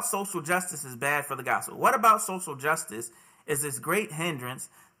 What about social justice is bad for the gospel? What about social justice is this great hindrance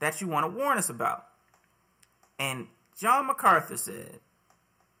that you want to warn us about? And John MacArthur said,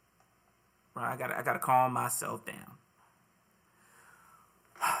 right, I gotta calm myself down.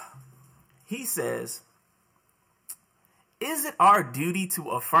 He says, is it our duty to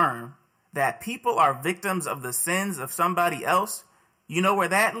affirm that people are victims of the sins of somebody else? You know where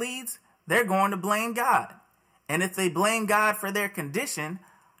that leads? They're going to blame God. And if they blame God for their condition,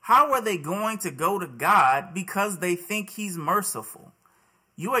 how are they going to go to God because they think he's merciful?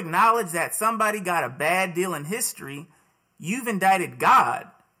 You acknowledge that somebody got a bad deal in history. You've indicted God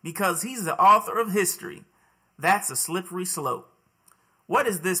because he's the author of history. That's a slippery slope. What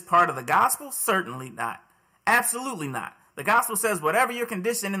is this part of the gospel? Certainly not. Absolutely not. The gospel says whatever your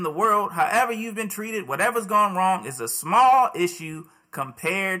condition in the world, however you've been treated, whatever's gone wrong is a small issue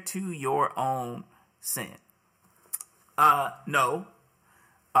compared to your own sin. No.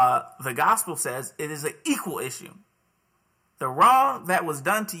 The gospel says it is an equal issue. The wrong that was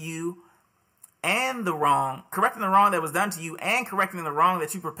done to you and correcting the wrong that was done to you and correcting the wrong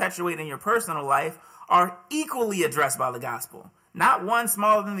that you perpetuate in your personal life are equally addressed by the gospel. Not one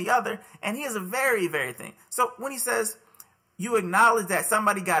smaller than the other. And here's a very, very thing. So when he says You acknowledge that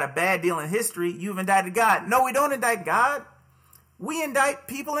somebody got a bad deal in history. You've indicted God. No, we don't indict God. We indict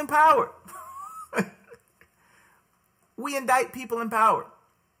people in power. We indict people in power.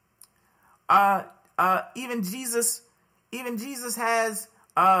 Even Jesus has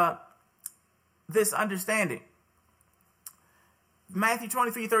this understanding. Matthew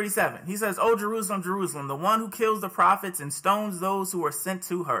 23:37. He says, "O Jerusalem, Jerusalem, the one who kills the prophets and stones those who are sent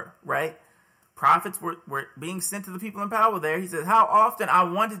to her." Right? Prophets were being sent to the people in power there. He says, "How often I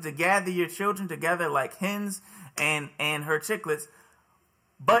wanted to gather your children together like hens and her chicklets,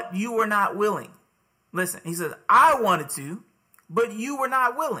 but you were not willing." Listen, he says, I wanted to, but you were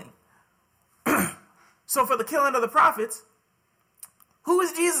not willing. So for the killing of the prophets, who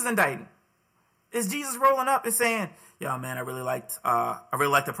is Jesus indicting? Is Jesus rolling up and saying, "Yo, man, I really liked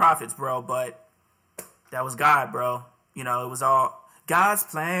the prophets, bro, but that was God, bro. You know, it was all God's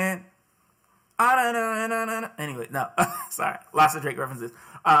plan." Anyway, no, sorry, lots of Drake references.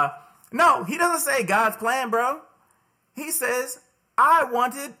 No, he doesn't say God's plan, bro. He says, I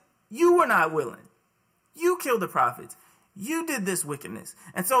wanted, you were not willing. You killed the prophets. You did this wickedness.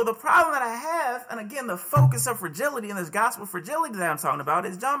 And so the problem that I have, and again, the focus of fragility in this gospel fragility that I'm talking about,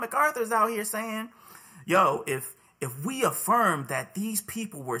 is John MacArthur's out here saying, yo, if we affirm that these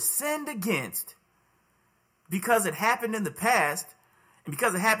people were sinned against because it happened in the past, and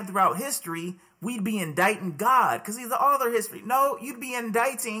because it happened throughout history, we'd be indicting God because he's the author of history. No, you'd be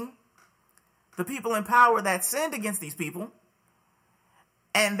indicting the people in power that sinned against these people,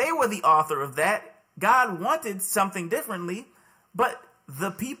 and they were the author of that. God wanted something differently, but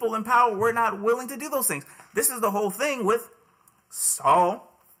the people in power were not willing to do those things. This is the whole thing with Saul,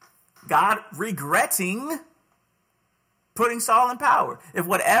 God regretting putting Saul in power. If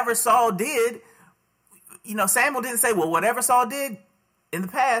whatever Saul did, you know, Samuel didn't say, well, whatever Saul did in the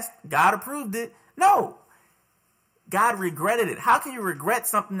past, God approved it. No, God regretted it. How can you regret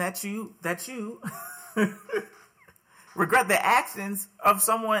something that you regret the actions of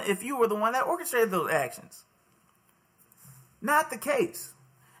someone if you were the one that orchestrated those actions? Not the case.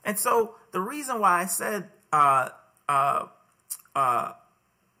 And so the reason why I said that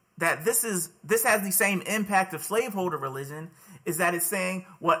this has the same impact of slaveholder religion is that it's saying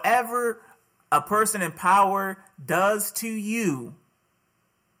whatever a person in power does to you,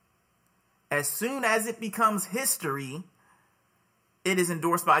 as soon as it becomes history, it is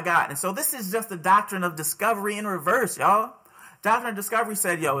endorsed by God. And so this is just the doctrine of discovery in reverse, y'all. Doctrine of discovery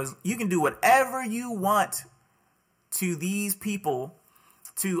said, you can do whatever you want to these people,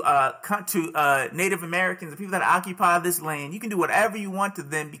 to Native Americans, the people that occupy this land. You can do whatever you want to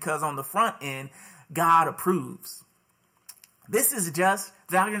them because on the front end, God approves. This is just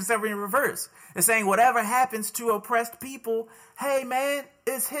the doctrine of discovery in reverse. It's saying whatever happens to oppressed people, hey man,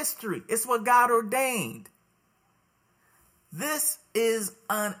 it's history. It's what God ordained. This is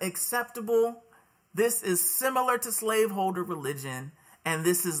unacceptable. This is similar to slaveholder religion, and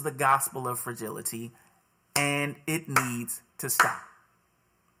this is the gospel of fragility, and it needs to stop.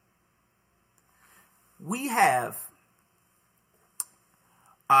 We have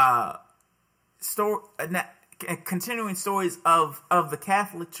continuing stories of the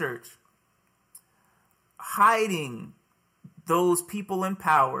Catholic Church hiding those people in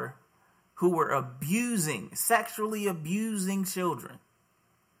power who were sexually abusing children.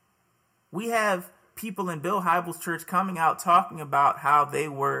 We have people in Bill Hybels' church coming out talking about how they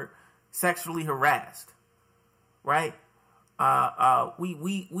were sexually harassed, right?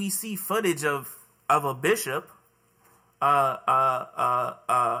 We see footage of a bishop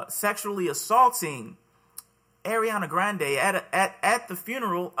sexually assaulting Ariana Grande at the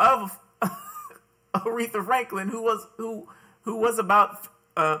funeral of Aretha Franklin, who was about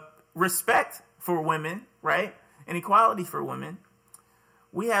respect for women, right? And equality for women.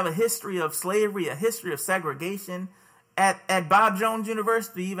 We have a history of slavery, a history of segregation at Bob Jones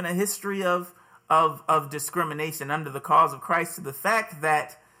University, even a history of discrimination under the cause of Christ, to the fact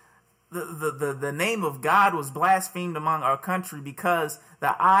that the name of God was blasphemed among our country because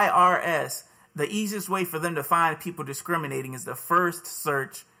the IRS, the easiest way for them to find people discriminating is to first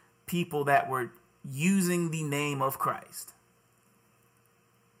search people that were using the name of Christ.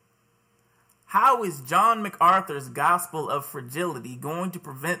 How is John MacArthur's gospel of fragility going to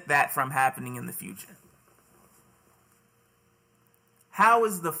prevent that from happening in the future? How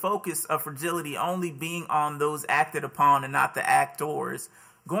is the focus of fragility only being on those acted upon and not the actors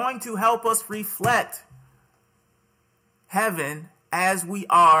going to help us reflect heaven as we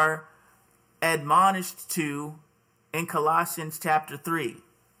are admonished to in Colossians chapter 3?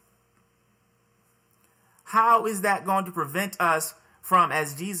 How is that going to prevent us from,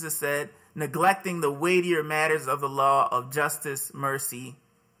 as Jesus said, neglecting the weightier matters of the law of justice, mercy,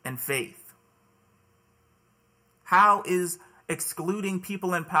 and faith. How is excluding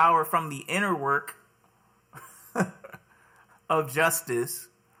people in power from the inner work of justice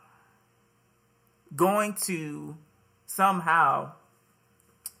going to somehow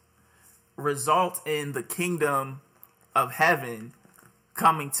result in the kingdom of heaven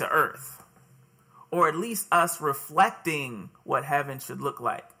coming to earth? Or at least us reflecting what heaven should look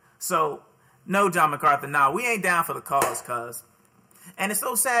like. So, no, John MacArthur, no, we ain't down for the cause, cuz. And it's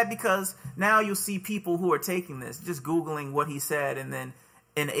so sad because now you'll see people who are taking this, just Googling what he said and then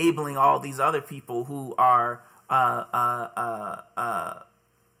enabling all these other people who are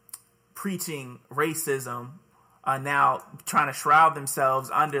preaching racism, now trying to shroud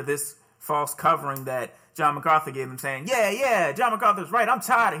themselves under this false covering that John MacArthur gave them, saying, yeah, John MacArthur's right. I'm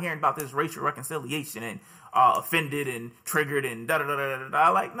tired of hearing about this racial reconciliation and offended and triggered and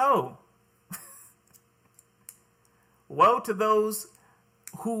da-da-da-da-da-da. Like, no. Woe to those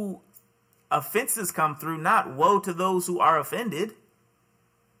who offenses come through, not woe to those who are offended.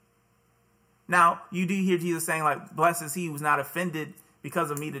 Now, you do hear Jesus saying, like, blessed is he who was not offended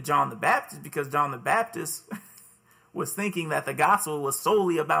because of me to John the Baptist, because John the Baptist was thinking that the gospel was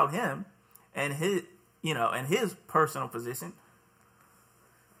solely about him and his, and his personal position.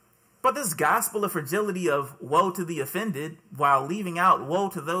 But this gospel of fragility of woe to the offended, while leaving out woe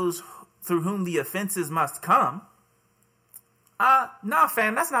to those through whom the offenses must come, nah,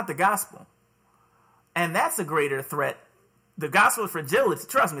 fam, that's not the gospel. And that's a greater threat. The gospel of fragility,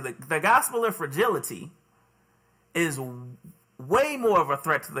 trust me, the gospel of fragility is way more of a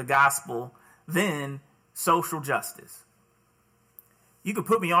threat to the gospel than social justice. You can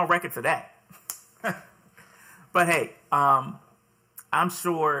put me on record for that. But hey, I'm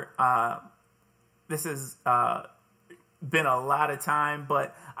sure this has been a lot of time,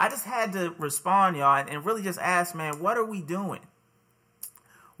 but I just had to respond, y'all, and really just ask, man, what are we doing?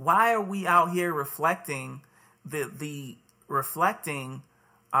 Why are we out here reflecting just the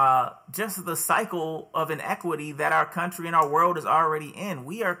cycle of inequity that our country and our world is already in?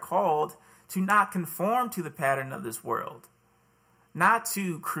 We are called to not conform to the pattern of this world, not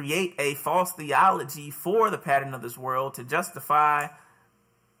to create a false theology for the pattern of this world to justify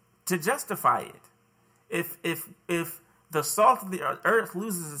it. If the salt of the earth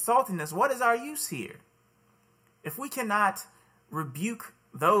loses its saltiness, what is our use here? If we cannot rebuke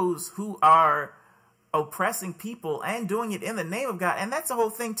those who are oppressing people and doing it in the name of God, and that's the whole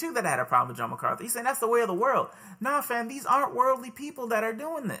thing too that I had a problem with John MacArthur. He's saying that's the way of the world. Nah, fam, these aren't worldly people that are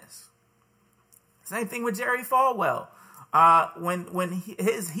doing this. Same thing with Jerry Falwell. When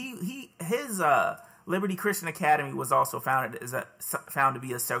his Liberty Christian Academy was also found to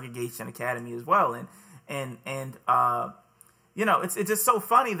be a segregation academy as well, and it's just so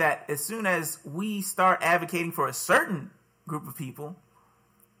funny that as soon as we start advocating for a certain group of people,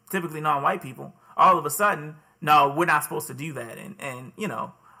 typically non-white people, all of a sudden, no, we're not supposed to do that.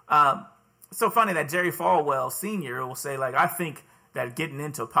 It's so funny that Jerry Falwell Sr. will say, like, I think that getting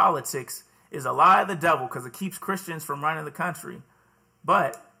into politics is a lie of the devil because it keeps Christians from running the country.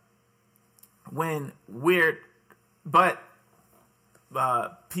 But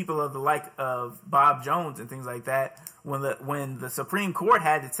people of the like of Bob Jones and things like that, when the Supreme Court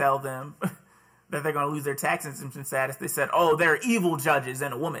had to tell them that they're going to lose their tax exemption status, they said, oh, they're evil judges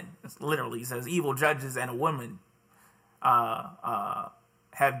and a woman. It literally says evil judges and a woman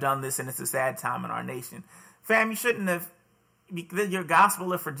have done this, and it's a sad time in our nation. Fam, you shouldn't have. Your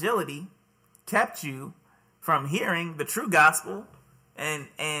gospel of fragility kept you from hearing the true gospel and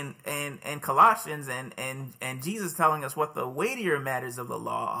Colossians and Jesus telling us what the weightier matters of the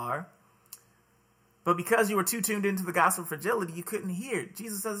law are. But because you were too tuned into the gospel of fragility, you couldn't hear.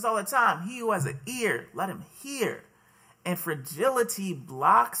 Jesus says this all the time. He who has an ear, let him hear. And fragility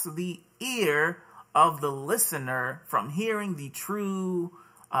blocks the ear of the listener from hearing the true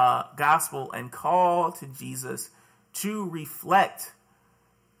gospel and call to Jesus to reflect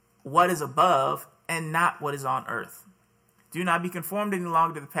what is above and not what is on earth. Do not be conformed any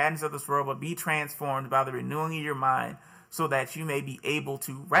longer to the patterns of this world, but be transformed by the renewing of your mind, so that you may be able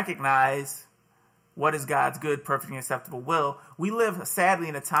to recognize what is God's good, perfect, and acceptable will. We live, sadly,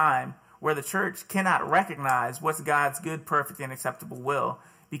 in a time where the church cannot recognize what's God's good, perfect, and acceptable will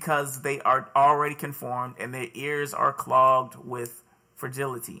because they are already conformed and their ears are clogged with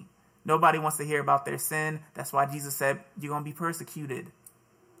fragility. Nobody wants to hear about their sin. That's why Jesus said, you're going to be persecuted.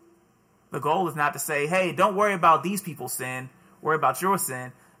 The goal is not to say, hey, don't worry about these people's sin, worry about your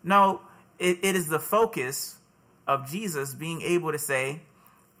sin. No, it is the focus of Jesus being able to say,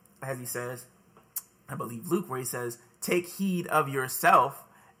 as he says, I believe Luke, where he says, take heed of yourself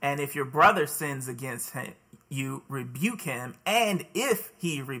And if your brother sins against him, you rebuke him. And if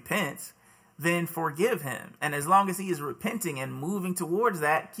he repents, then forgive him. And as long as he is repenting and moving towards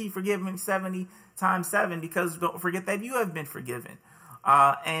that, keep forgiving 70 times 7, because don't forget that you have been forgiven.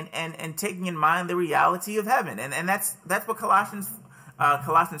 And taking in mind the reality of heaven. And that's what Colossians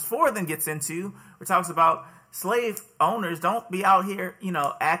 4 then gets into, where it talks about slave owners, don't be out here,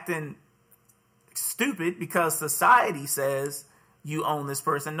 acting stupid because society says you own this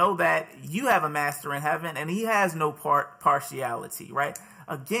person. Know that you have a master in heaven and he has no partiality, right?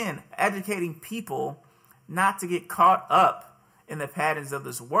 Again, educating people not to get caught up in the patterns of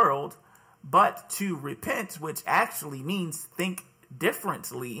this world, but to repent, which actually means think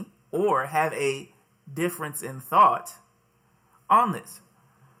differently or have a difference in thought on this.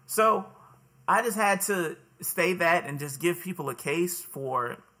 So I just had to say that and just give people a case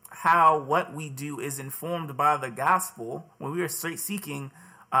for how what we do is informed by the gospel when we are seeking,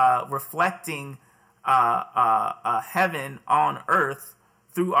 reflecting heaven on earth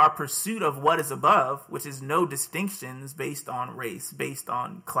through our pursuit of what is above, which is no distinctions based on race, based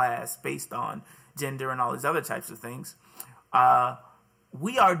on class, based on gender, and all these other types of things.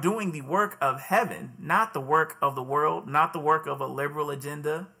 We are doing the work of heaven, not the work of the world, not the work of a liberal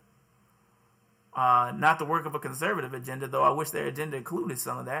agenda, not the work of a conservative agenda, though I wish their agenda included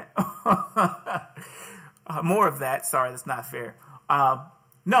some of that. More of that. Sorry, that's not fair.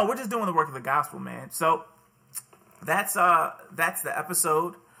 No, we're just doing the work of the gospel, man. So that's the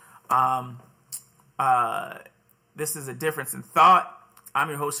episode. This is A Difference in Thought. I'm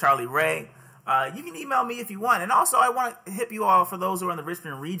your host, Charlie Ray. You can email me if you want. And also, I want to hip you all, for those who are in the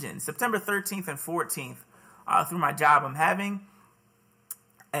Richmond region, September 13th and 14th, through my job, I'm having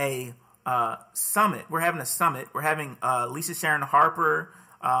a summit. We're having a summit. We're having Lisa Sharon Harper,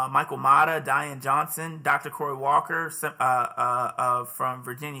 Michael Mata, Diane Johnson, Dr. Corey Walker from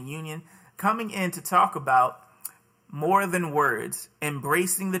Virginia Union, coming in to talk about more than words,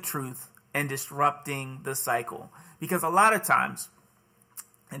 embracing the truth and disrupting the cycle. Because a lot of times,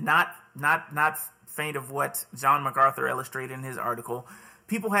 and not faint of what John MacArthur illustrated in his article,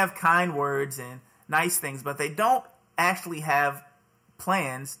 people have kind words and nice things, but they don't actually have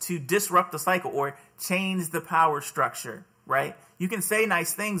plans to disrupt the cycle or change the power structure, right? You can say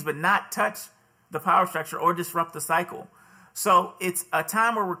nice things, but not touch the power structure or disrupt the cycle. So it's a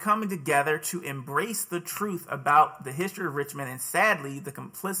time where we're coming together to embrace the truth about the history of Richmond and, sadly, the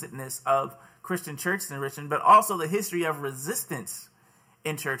complicitness of Christian churches in Richmond, but also the history of resistance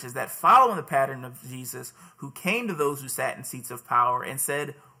in churches that follow in the pattern of Jesus, who came to those who sat in seats of power and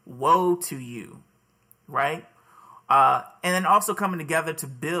said, "Woe to you," right? And then also coming together to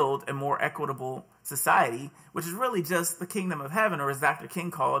build a more equitable society, which is really just the kingdom of heaven, or as Dr.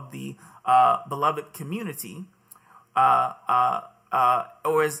 King called, the beloved community, or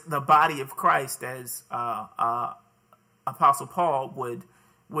as the body of Christ, as Apostle Paul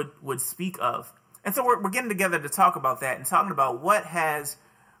would speak of. And so we're getting together to talk about that and talking about what has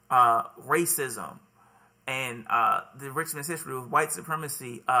racism and the Richmond's history of white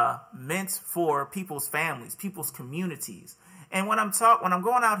supremacy meant for people's families, people's communities. And when I'm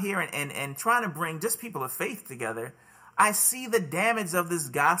going out here and trying to bring just people of faith together, I see the damage of this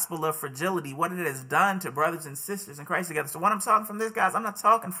gospel of fragility, what it has done to brothers and sisters in Christ together. So when I'm talking from this, guys, I'm not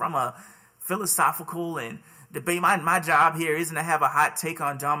talking from a philosophical and debate. My job here isn't to have a hot take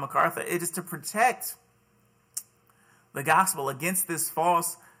on John MacArthur. It is to protect the gospel against this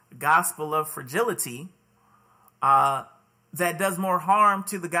false gospel of fragility that does more harm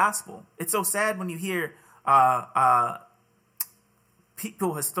to the gospel. It's so sad when you hear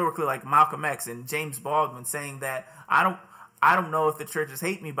people historically like Malcolm X and James Baldwin saying that I don't know if the churches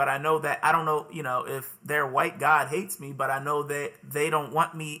hate me, but I know that I don't know, if their white God hates me, but I know that they don't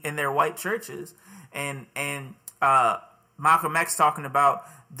want me in their white churches. And Malcolm X talking about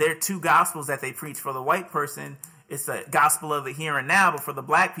their two gospels that they preach. For the white person, it's the gospel of the here and now, but for the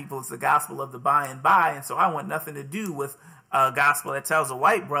black people, it's the gospel of the by and by. And so I want nothing to do with a gospel that tells a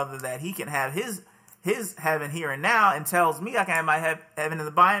white brother that he can have his heaven here and now, and tells me I can have my heaven in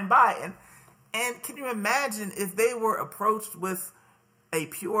the by and by. And can you imagine if they were approached with a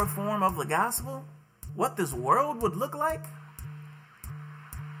pure form of the gospel, what this world would look like?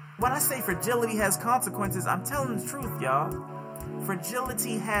 When I say fragility has consequences, I'm telling the truth, y'all.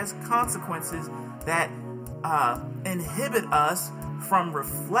 Fragility has consequences that inhibit us from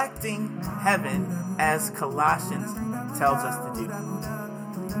reflecting heaven as Colossians tells us to do.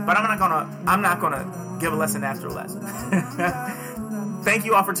 But I'm not gonna give a lesson after a lesson. thank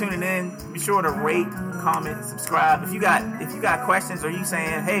you all for tuning in. Be sure to rate, comment, subscribe. If you got questions, or you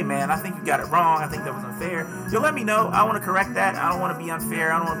saying, hey man, I think you got it wrong, I think that was unfair, you'll let me know. I want to correct that. I don't want to be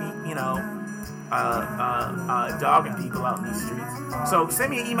unfair. I don't want to be, dogging people out in these streets. So send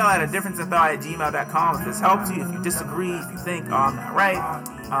me an email at adifferenceinthought@gmail.com if this helps you. If you disagree, if you think, I'm not right,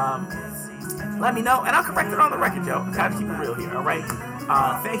 let me know, and I'll correct it on the record, Joe. I gotta keep it real here, all right?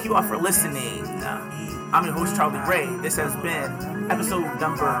 Thank you all for listening. I'm your host, Charlie Ray. This has been episode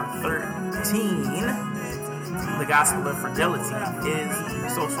number 13. The gospel of fragility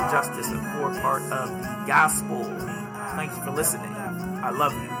is social justice, a core part of the gospel. Thank you for listening. I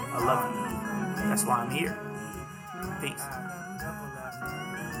love you. I love you. That's why I'm here. Peace.